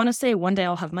 because I don't want to say one day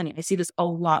I'll have money. I see this a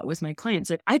lot with my clients.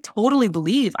 Like, I totally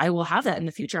believe I will have that in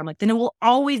the future. I'm like, then it will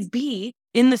always be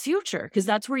in the future, because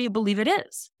that's where you believe it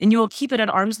is. And you will keep it at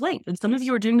arm's length. And some of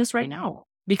you are doing this right now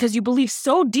because you believe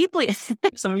so deeply.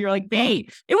 Some of you are like, hey,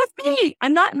 it was me.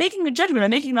 I'm not making a judgment. I'm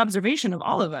making an observation of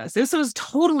all of us. This was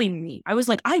totally me. I was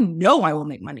like, I know I will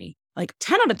make money. Like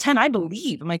 10 out of 10, I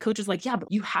believe. And my coach is like, yeah,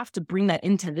 but you have to bring that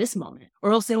into this moment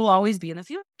or else it will always be in the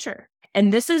future.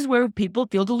 And this is where people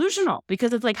feel delusional,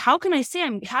 because it's like, how can I say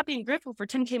I'm happy and grateful for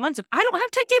 10K months if I don't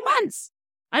have 10K months?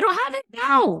 I don't have it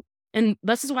now. And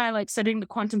this is why I like studying the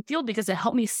quantum field, because it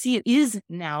helped me see it is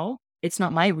now. It's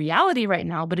not my reality right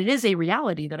now, but it is a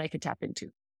reality that I could tap into.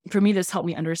 For me, this helped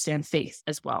me understand faith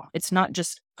as well. It's not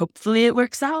just hopefully it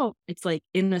works out. It's like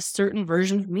in a certain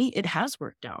version of me, it has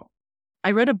worked out. I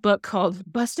read a book called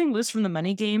Busting Loose from the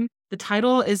Money Game. The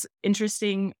title is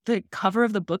interesting. The cover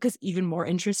of the book is even more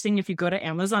interesting. If you go to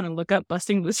Amazon and look up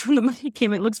Busting Loose from the Money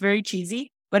Game, it looks very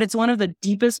cheesy, but it's one of the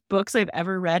deepest books I've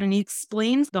ever read. And he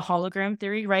explains the hologram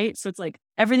theory, right? So it's like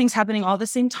everything's happening all at the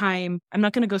same time. I'm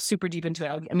not going to go super deep into it.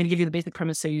 I'm going to give you the basic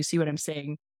premise so you see what I'm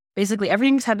saying. Basically,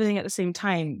 everything's happening at the same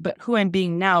time, but who I'm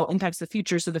being now impacts the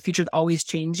future. So the future is always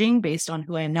changing based on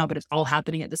who I am now, but it's all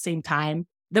happening at the same time.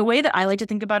 The way that I like to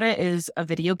think about it is a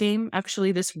video game.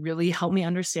 Actually, this really helped me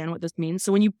understand what this means.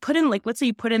 So when you put in, let's say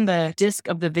you put in the disc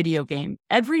of the video game,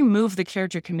 every move the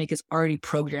character can make is already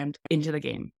programmed into the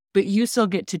game, but you still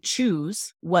get to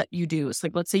choose what you do. So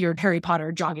let's say you're Harry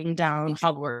Potter jogging down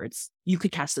Hogwarts. You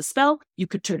could cast a spell, you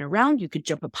could turn around, you could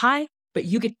jump up high, but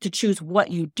you get to choose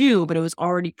what you do, but it was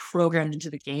already programmed into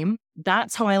the game.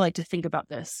 That's how I like to think about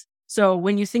this. So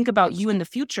when you think about you in the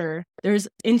future, there's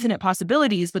infinite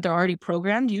possibilities, but they're already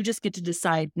programmed. You just get to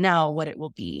decide now what it will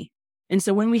be. And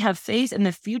so when we have faith in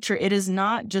the future, it is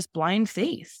not just blind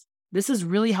faith. This has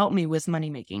really helped me with money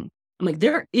making. I'm like,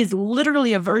 there is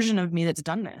literally a version of me that's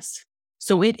done this.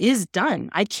 So it is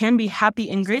done. I can be happy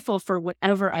and grateful for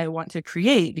whatever I want to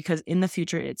create because in the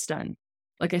future it's done.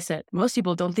 Like I said, most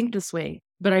people don't think this way,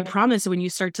 but I promise when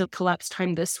you start to collapse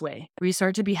time this way, where you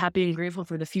start to be happy and grateful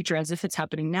for the future as if it's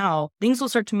happening now, things will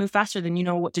start to move faster than you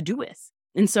know what to do with.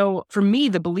 And so for me,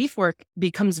 the belief work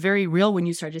becomes very real when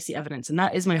you start to see evidence. And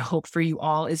that is my hope for you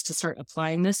all, is to start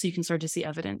applying this so you can start to see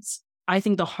evidence. I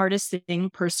think the hardest thing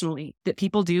personally that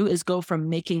people do is go from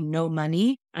making no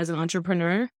money as an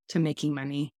entrepreneur to making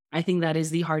money. I think that is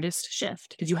the hardest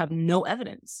shift because you have no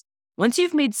evidence. Once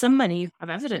you've made some money, you have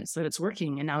evidence that it's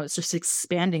working, and now it's just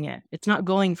expanding it. It's not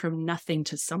going from nothing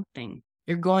to something.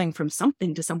 You're going from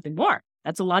something to something more.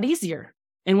 That's a lot easier.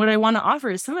 And what I want to offer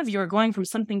is some of you are going from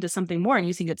something to something more and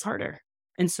you think it's harder.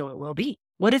 And so it will be.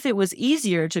 What if it was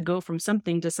easier to go from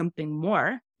something to something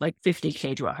more, like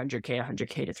 50K to 100K,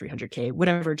 100K to 300K,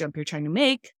 whatever jump you're trying to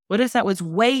make? What if that was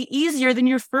way easier than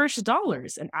your first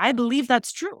dollars? And I believe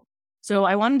that's true. So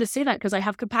I wanted to say that because I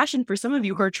have compassion for some of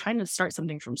you who are trying to start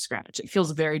something from scratch. It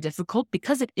feels very difficult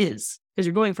because it is, because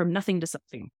you're going from nothing to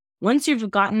something. Once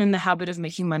you've gotten in the habit of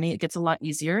making money, it gets a lot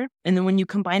easier. And then when you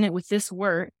combine it with this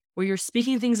work, where you're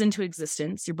speaking things into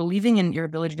existence, you're believing in your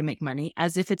ability to make money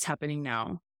as if it's happening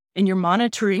now. And you're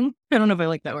monitoring, I don't know if I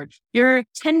like that word, you're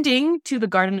tending to the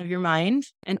garden of your mind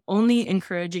and only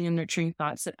encouraging and nurturing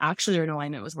thoughts that actually are in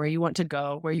alignment with where you want to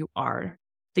go, where you are.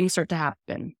 Things start to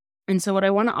happen. And so what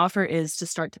I want to offer is to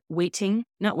start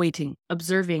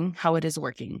observing how it is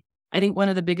working. I think one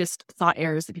of the biggest thought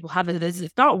errors that people have is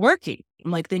it's not working.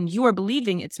 I'm like, then you are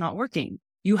believing it's not working.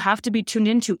 You have to be tuned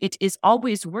into it is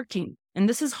always working. And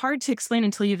this is hard to explain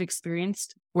until you've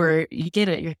experienced where you get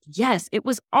it. You're like, yes, it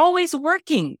was always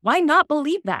working. Why not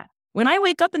believe that? When I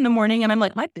wake up in the morning and I'm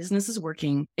like, my business is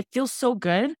working, it feels so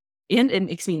good. And it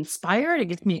makes me inspired. It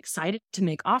gets me excited to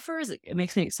make offers. It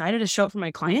makes me excited to show up for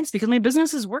my clients because my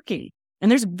business is working.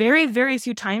 And there's very, very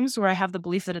few times where I have the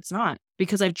belief that it's not,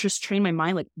 because I've just trained my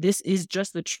mind like this is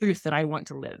just the truth that I want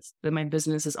to live, that my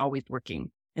business is always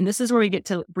working. And this is where we get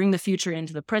to bring the future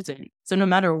into the present. So no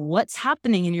matter what's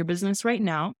happening in your business right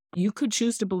now, you could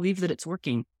choose to believe that it's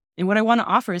working. And what I want to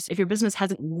offer is if your business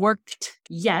hasn't worked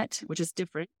yet, which is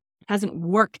different, hasn't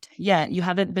worked yet, you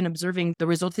haven't been observing the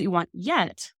results that you want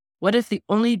yet. What if the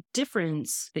only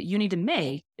difference that you need to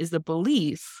make is the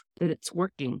belief that it's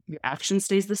working? Your action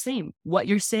stays the same. What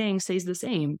you're saying stays the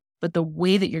same, but the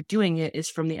way that you're doing it is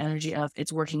from the energy of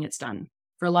it's working, it's done.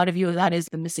 For a lot of you, that is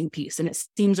the missing piece. And it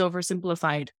seems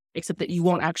oversimplified, except that you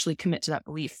won't actually commit to that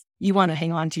belief. You want to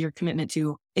hang on to your commitment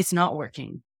to it's not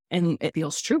working. And it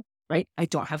feels true, right? I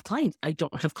don't have clients. I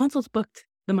don't have consults booked.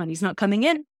 The money's not coming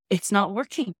in. It's not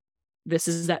working. This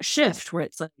is that shift where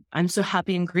it's like, I'm so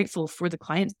happy and grateful for the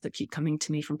clients that keep coming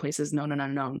to me from places known and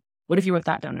unknown. What if you wrote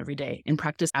that down every day and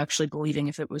practice actually believing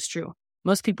if it was true?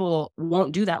 Most people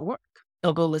won't do that work.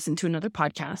 They'll go listen to another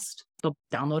podcast. They'll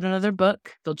download another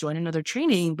book. They'll join another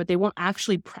training, but they won't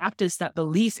actually practice that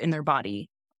belief in their body.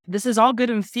 This is all good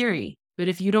in theory, but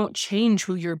if you don't change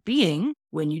who you're being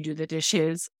when you do the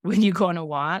dishes, when you go on a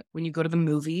walk, when you go to the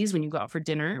movies, when you go out for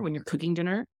dinner, when you're cooking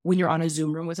dinner, when you're on a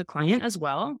Zoom room with a client as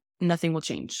well, nothing will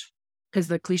change. Because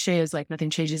the cliche is like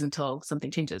nothing changes until something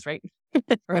changes, right?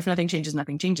 Or if nothing changes,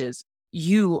 nothing changes.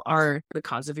 You are the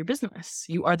cause of your business.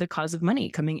 You are the cause of money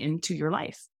coming into your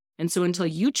life. And so until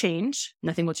you change,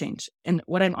 nothing will change. And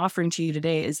what I'm offering to you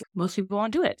today is most people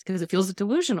won't do it because it feels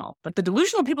delusional. But the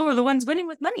delusional people are the ones winning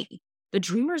with money. The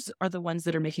dreamers are the ones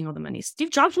that are making all the money. Steve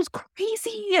Jobs was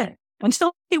crazy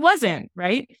until he wasn't,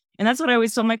 right? And that's what I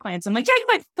always tell my clients. I'm like, yeah, you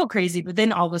might feel crazy, but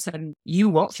then all of a sudden you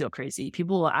won't feel crazy.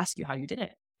 People will ask you how you did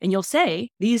it. And you'll say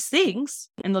these things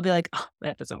and they'll be like, oh,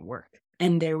 that doesn't work.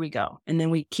 And there we go. And then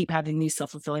we keep having these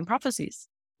self-fulfilling prophecies.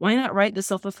 Why not write the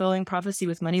self-fulfilling prophecy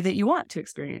with money that you want to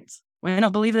experience? Why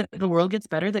not believe that the world gets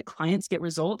better, that clients get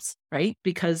results, right?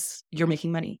 Because you're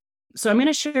making money. So I'm going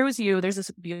to share with you, there's this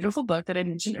beautiful book that I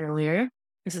mentioned earlier.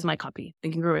 This is my copy,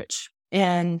 Think and Grow Rich.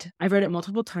 And I've read it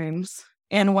multiple times.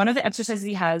 And one of the exercises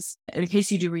he has, in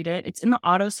case you do read it, it's in the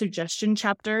auto suggestion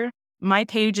chapter. My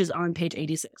page is on page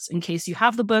 86. In case you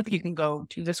have the book, you can go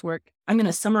do this work. I'm going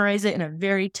to summarize it in a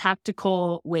very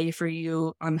tactical way for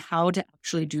you on how to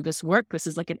actually do this work. This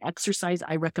is like an exercise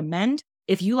I recommend.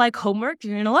 If you like homework,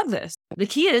 you're going to love this. The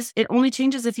key is it only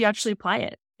changes if you actually apply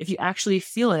it, if you actually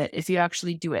feel it, if you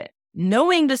actually do it.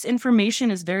 Knowing this information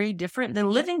is very different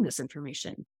than living this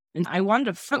information. And I wanted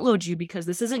to front load you because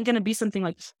this isn't going to be something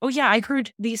like, oh yeah, I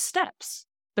heard these steps.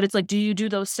 But it's like, do you do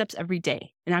those steps every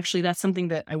day? And actually, that's something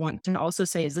that I want to also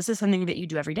say is this is something that you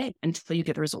do every day until you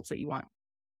get the results that you want.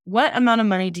 what amount of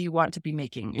money do you want to be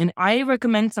making? And I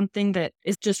recommend something that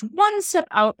is just one step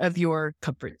out of your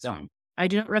comfort zone. I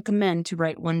do not recommend to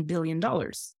write $1 billion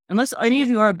unless any of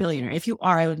you are a billionaire. If you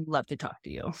are, I would love to talk to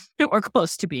you or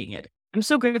close to being it. I'm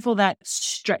so grateful that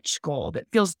stretch goal that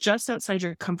feels just outside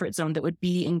your comfort zone that would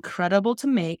be incredible to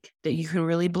make, that you can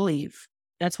really believe.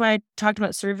 That's why I talked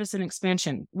about service and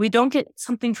expansion. We don't get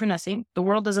something for nothing. The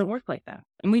world doesn't work like that.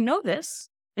 And we know this.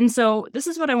 And so this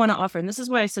is what I want to offer. And this is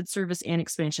why I said service and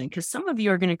expansion, because some of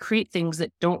you are going to create things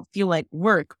that don't feel like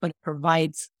work, but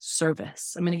provides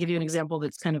service. I'm going to give you an example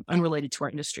that's kind of unrelated to our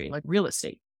industry, like real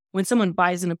estate. When someone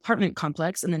buys an apartment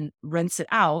complex and then rents it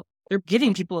out, they're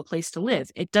giving people a place to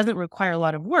live. It doesn't require a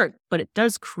lot of work, but it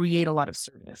does create a lot of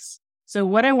service. So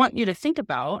what I want you to think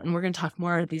about, and we're going to talk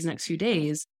more these next few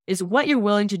days, is what you're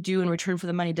willing to do in return for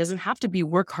the money doesn't have to be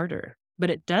work harder, but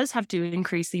it does have to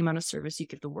increase the amount of service you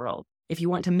give the world. If you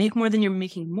want to make more than you're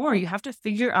making more, you have to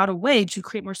figure out a way to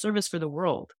create more service for the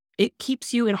world. It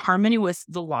keeps you in harmony with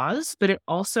the laws, but it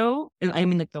also, and I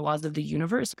mean like the laws of the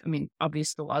universe,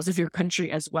 obviously the laws of your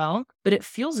country as well, but it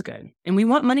feels good. And we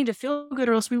want money to feel good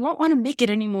or else we won't want to make it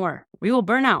anymore. We will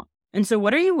burn out. And so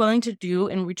what are you willing to do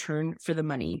in return for the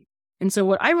money? And so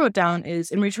what I wrote down is,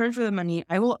 in return for the money,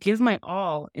 I will give my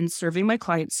all in serving my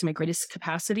clients to my greatest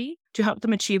capacity to help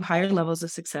them achieve higher levels of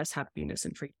success, happiness,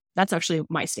 and freedom. That's actually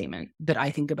my statement that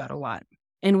I think about a lot.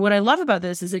 And what I love about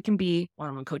this is it can be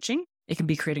one-on-one coaching. It can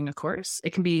be creating a course.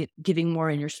 It can be giving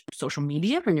more in your social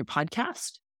media or in your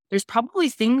podcast. There's probably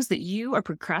things that you are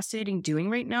procrastinating doing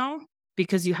right now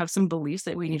because you have some beliefs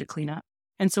that we need to clean up.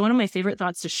 And so one of my favorite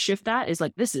thoughts to shift that is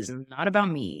like, this is not about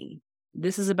me.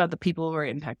 This is about the people who are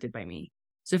impacted by me.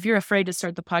 So if you're afraid to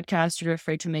start the podcast, you're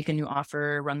afraid to make a new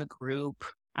offer, run the group,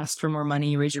 ask for more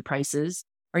money, raise your prices,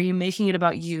 are you making it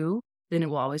about you? Then it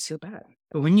will always feel bad.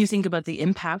 But when you think about the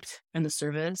impact and the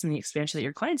service and the expansion that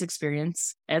your clients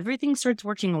experience, everything starts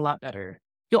working a lot better.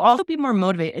 You'll also be more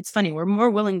motivated. It's funny, we're more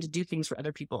willing to do things for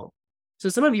other people. So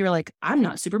some of you are like, I'm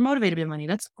not super motivated by money.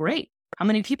 That's great. How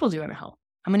many people do you want to help?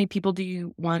 How many people do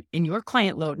you want in your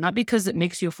client load? Not because it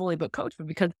makes you a fully booked coach, but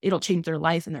because it'll change their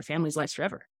life and their family's lives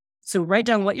forever. So write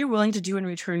down what you're willing to do in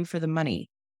return for the money.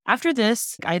 After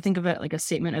this, I think of it like a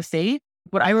statement of faith.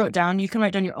 What I wrote down, you can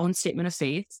write down your own statement of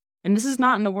faith. And this is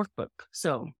not in the workbook.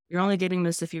 So you're only getting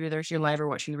this if you're either here live or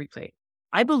watching the replay.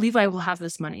 I believe I will have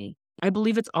this money. I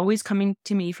believe it's always coming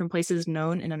to me from places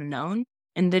known and unknown,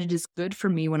 and that it is good for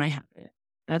me when I have it.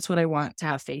 That's what I want to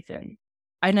have faith in.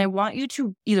 And I want you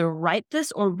to either write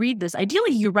this or read this.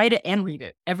 Ideally, you write it and read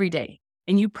it every day.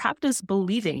 And you practice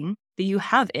believing that you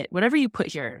have it. Whatever you put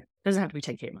here, it doesn't have to be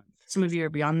 10K a month. Some of you are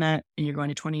beyond that and you're going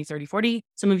to 20, 30, 40.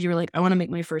 Some of you are like, I want to make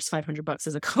my first $500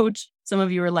 as a coach. Some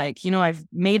of you are like, I've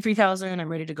made 3,000. I'm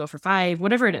ready to go for 5,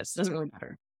 whatever it is. It doesn't really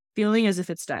matter. Feeling as if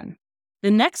it's done. The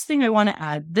next thing I want to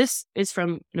add, this is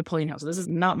from Napoleon Hill. So this is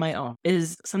not my own,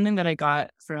 is something that I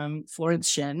got from Florence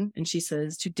Shin. And she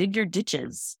says to dig your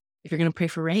ditches. If you're going to pray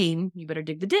for rain, you better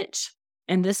dig the ditch.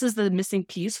 And this is the missing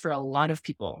piece for a lot of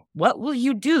people. What will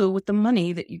you do with the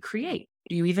money that you create?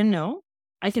 Do you even know?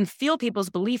 I can feel people's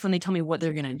belief when they tell me what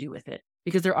they're going to do with it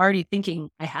because they're already thinking,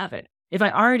 I have it. If I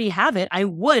already have it, I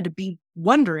would be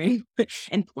wondering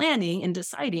and planning and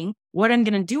deciding what I'm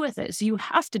going to do with it. So you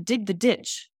have to dig the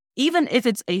ditch. Even if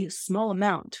it's a small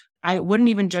amount, I wouldn't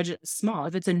even judge it as small.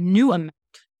 If it's a new amount,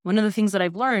 one of the things that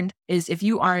I've learned is if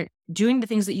you are doing the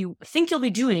things that you think you'll be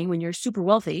doing when you're super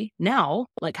wealthy now,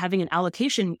 like having an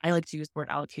allocation, I like to use the word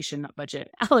allocation, not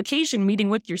budget, allocation meeting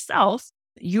with yourself,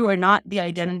 you are not the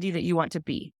identity that you want to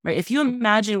be, right? If you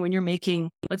imagine when you're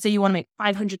making, let's say you want to make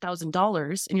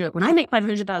 $500,000 and you're like, when I make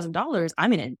 $500,000,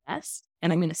 I'm going to invest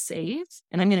and I'm going to save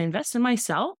and I'm going to invest in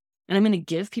myself and I'm going to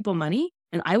give people money.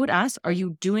 And I would ask, are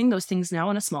you doing those things now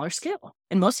on a smaller scale?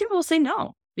 And most people will say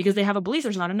no. Because they have a belief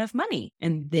there's not enough money.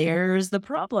 And there's the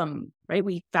problem, right?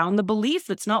 We found the belief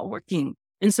that's not working.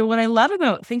 And so what I love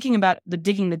about thinking about the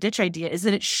digging the ditch idea is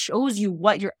that it shows you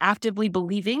what you're actively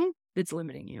believing that's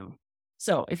limiting you.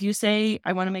 So if you say,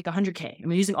 I want to make 100K,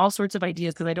 I'm using all sorts of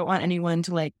ideas because I don't want anyone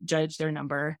to like judge their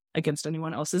number against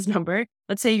anyone else's number.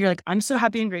 Let's say you're like, I'm so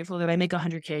happy and grateful that I make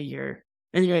 100K a year.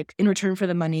 And you're like, in return for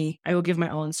the money, I will give my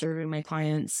all in serving my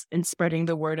clients and spreading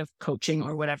the word of coaching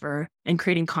or whatever and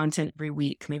creating content every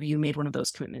week. Maybe you made one of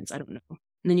those commitments. I don't know. And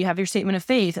then you have your statement of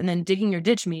faith. And then digging your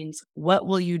ditch means, what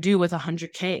will you do with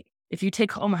 100K? If you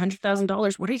take home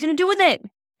 $100,000, what are you going to do with it?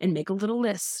 And make a little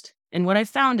list. And what I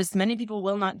found is many people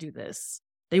will not do this.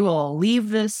 They will leave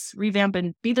this revamp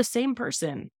and be the same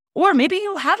person. Or maybe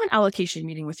you'll have an allocation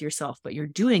meeting with yourself, but you're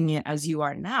doing it as you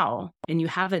are now and you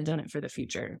haven't done it for the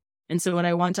future. And so what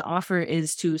I want to offer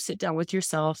is to sit down with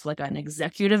yourself like an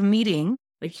executive meeting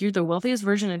Like you're the wealthiest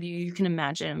version of you can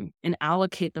imagine, and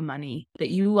allocate the money that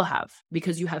you will have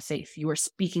because you have faith. You are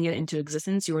speaking it into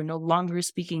existence. You are no longer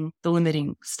speaking the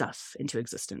limiting stuff into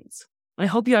existence. I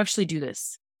hope you actually do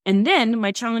this. And then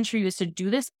my challenge for you is to do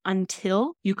this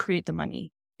until you create the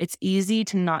money. It's easy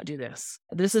to not do this.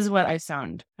 This is what I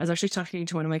found. I was actually talking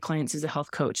to one of my clients who's a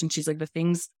health coach, and she's like, the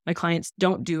things my clients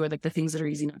don't do are like the things that are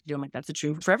easy not to do. I'm like, that's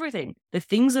true for everything. The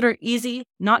things that are easy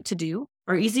not to do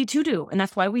are easy to do. And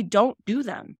that's why we don't do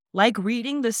them. Like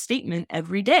reading the statement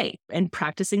every day and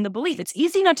practicing the belief. It's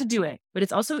easy not to do it, but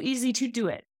it's also easy to do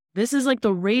it. This is like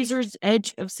the razor's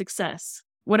edge of success.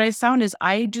 What I found is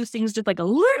I do things just like a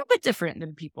little bit different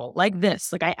than people, like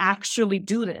this. Like I actually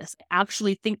do this. I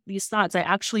actually think these thoughts. I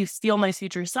actually feel my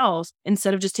future selves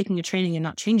instead of just taking a training and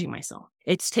not changing myself.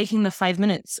 It's taking the 5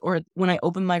 minutes or when I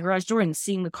open my garage door and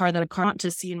seeing the car that I want to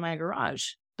see in my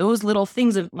garage. Those little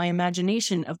things of my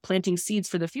imagination of planting seeds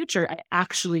for the future, I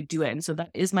actually do it. And so that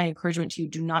is my encouragement to you.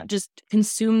 Do not just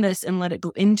consume this and let it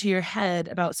go into your head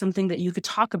about something that you could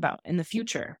talk about in the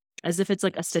future, as if it's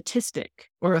like a statistic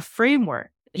or a framework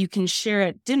you can share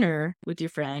at dinner with your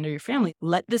friend or your family.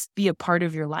 Let this be a part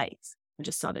of your life. I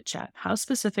just saw the chat. How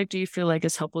specific do you feel like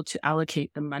is helpful to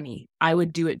allocate the money? I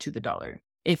would do it to the dollar.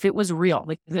 If it was real,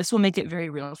 like this will make it very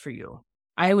real for you.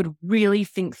 I would really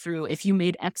think through if you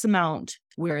made X amount,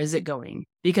 where is it going?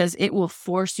 Because it will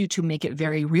force you to make it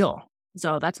very real.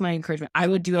 So that's my encouragement. I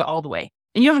would do it all the way.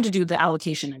 And you don't have to do the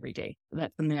allocation every day.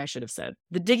 That's something I should have said.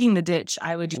 The digging the ditch,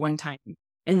 I would do one time.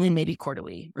 And then maybe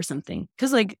quarterly or something.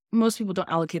 Because like most people don't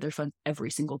allocate their funds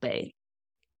every single day.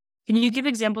 Can you give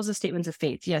examples of statements of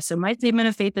faith? Yeah. So my statement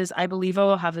of faith is I believe I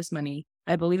will have this money.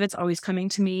 I believe it's always coming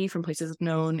to me from places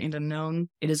known and unknown.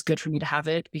 It is good for me to have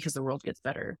it because the world gets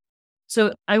better.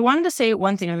 So I wanted to say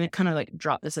one thing. I'm going to kind of like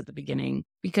drop this at the beginning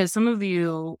because some of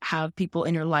you have people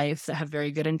in your life that have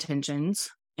very good intentions.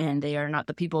 And they are not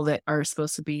the people that are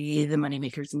supposed to be the money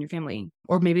makers in your family.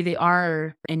 Or maybe they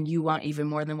are, and you want even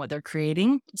more than what they're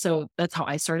creating. So that's how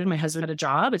I started. My husband had a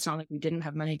job. It's not like we didn't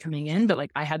have money coming in, but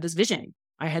like I had this vision.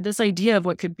 I had this idea of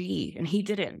what could be, and he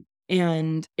didn't.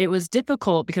 And it was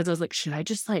difficult because I was like, should I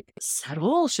just like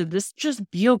settle? Should this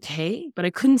just be okay? But I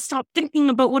couldn't stop thinking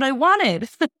about what I wanted.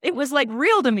 It was like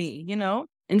real to me, you know?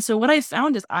 And so what I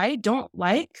found is I don't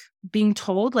like being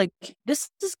told like, this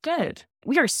is good.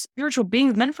 We are spiritual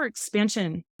beings meant for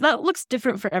expansion. That looks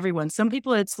different for everyone. Some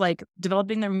people, it's like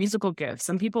developing their musical gifts.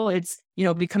 Some people, it's,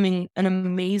 becoming an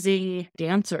amazing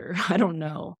dancer. I don't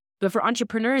know. But for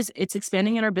entrepreneurs, it's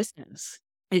expanding in our business.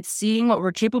 It's seeing what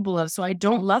we're capable of. So I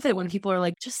don't love it when people are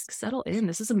like, just settle in.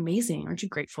 This is amazing. Aren't you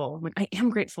grateful? When I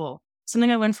am grateful.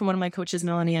 Something I learned from one of my coaches,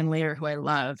 Melanie Ann Layer, who I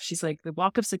love. She's like, the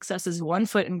walk of success is 1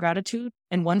 foot in gratitude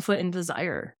and 1 foot in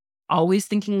desire. Always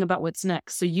thinking about what's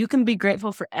next. So you can be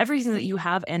grateful for everything that you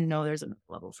have and know there's another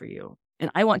level for you. And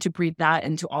I want to breathe that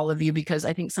into all of you because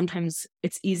I think sometimes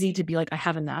it's easy to be like, I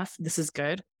have enough. This is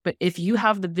good. But if you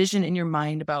have the vision in your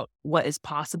mind about what is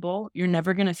possible, you're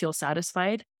never going to feel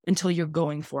satisfied until you're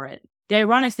going for it. The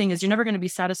ironic thing is you're never going to be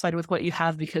satisfied with what you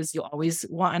have because you'll always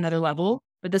want another level.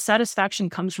 But the satisfaction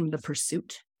comes from the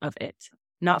pursuit of it,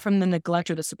 not from the neglect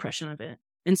or the suppression of it.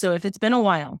 And so if it's been a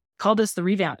while, call this the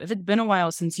revamp. If it's been a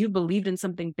while since you believed in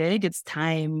something big, it's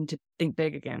time to think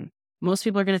big again. Most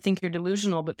people are going to think you're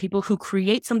delusional, but people who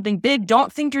create something big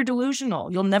don't think you're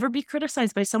delusional. You'll never be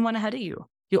criticized by someone ahead of you.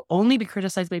 You'll only be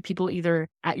criticized by people either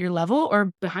at your level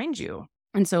or behind you.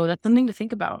 And so that's something to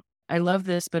think about. I love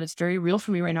this, but it's very real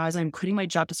for me right now as I'm quitting my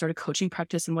job to start a coaching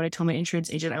practice. And what I told my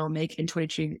insurance agent I will make in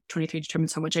 2023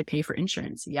 determines how much I pay for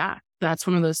insurance. Yeah, that's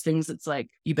one of those things that's like,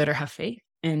 you better have faith.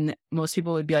 And most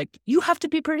people would be like, you have to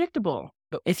be predictable.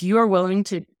 But if you are willing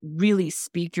to really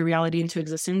speak your reality into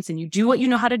existence and you do what you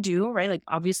know how to do, right? Like,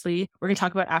 obviously, we're going to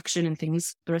talk about action and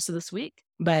things the rest of this week.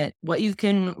 But what you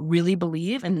can really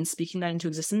believe and then speaking that into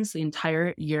existence the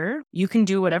entire year, you can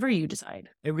do whatever you decide.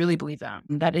 I really believe that.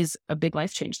 And that is a big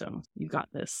life change, though. You got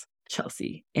this.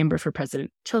 Chelsea, Amber for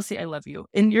president. Chelsea, I love you.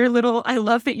 And I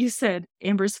love that you said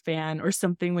Amber's fan or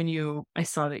something I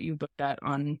saw that you booked that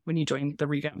on when you joined the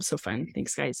revamp. So fun.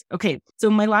 Thanks, guys. Okay. So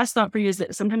my last thought for you is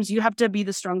that sometimes you have to be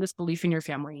the strongest belief in your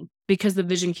family because the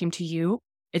vision came to you.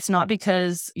 It's not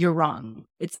because you're wrong.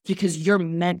 It's because you're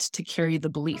meant to carry the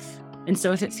belief. And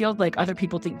so if it feels like other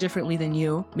people think differently than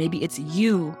you, maybe it's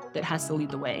you that has to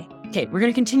lead the way. Okay, we're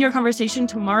going to continue our conversation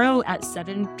tomorrow at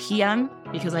 7 p.m.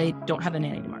 because I don't have a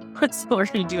nanny tomorrow. So we're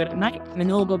going to do it at night. And then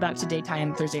we'll go back to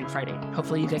daytime Thursday and Friday.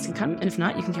 Hopefully you guys can come. And if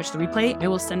not, you can catch the replay. I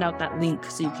will send out that link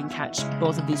so you can catch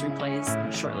both of these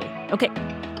replays shortly. Okay,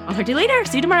 I'll talk to you later.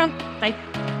 See you tomorrow. Bye.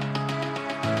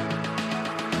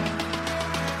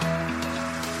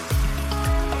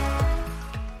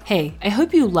 Hey, I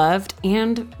hope you loved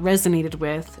and resonated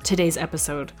with today's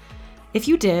episode. If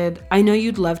you did, I know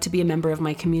you'd love to be a member of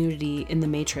my community in the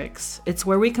Matrix. It's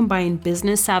where we combine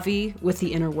business savvy with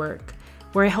the inner work,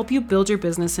 where I help you build your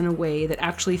business in a way that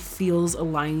actually feels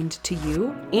aligned to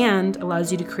you and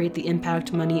allows you to create the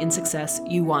impact, money, and success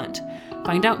you want.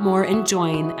 Find out more and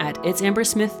join at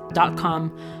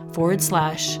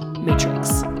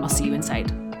itsambersmith.com/matrix. I'll see you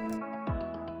inside.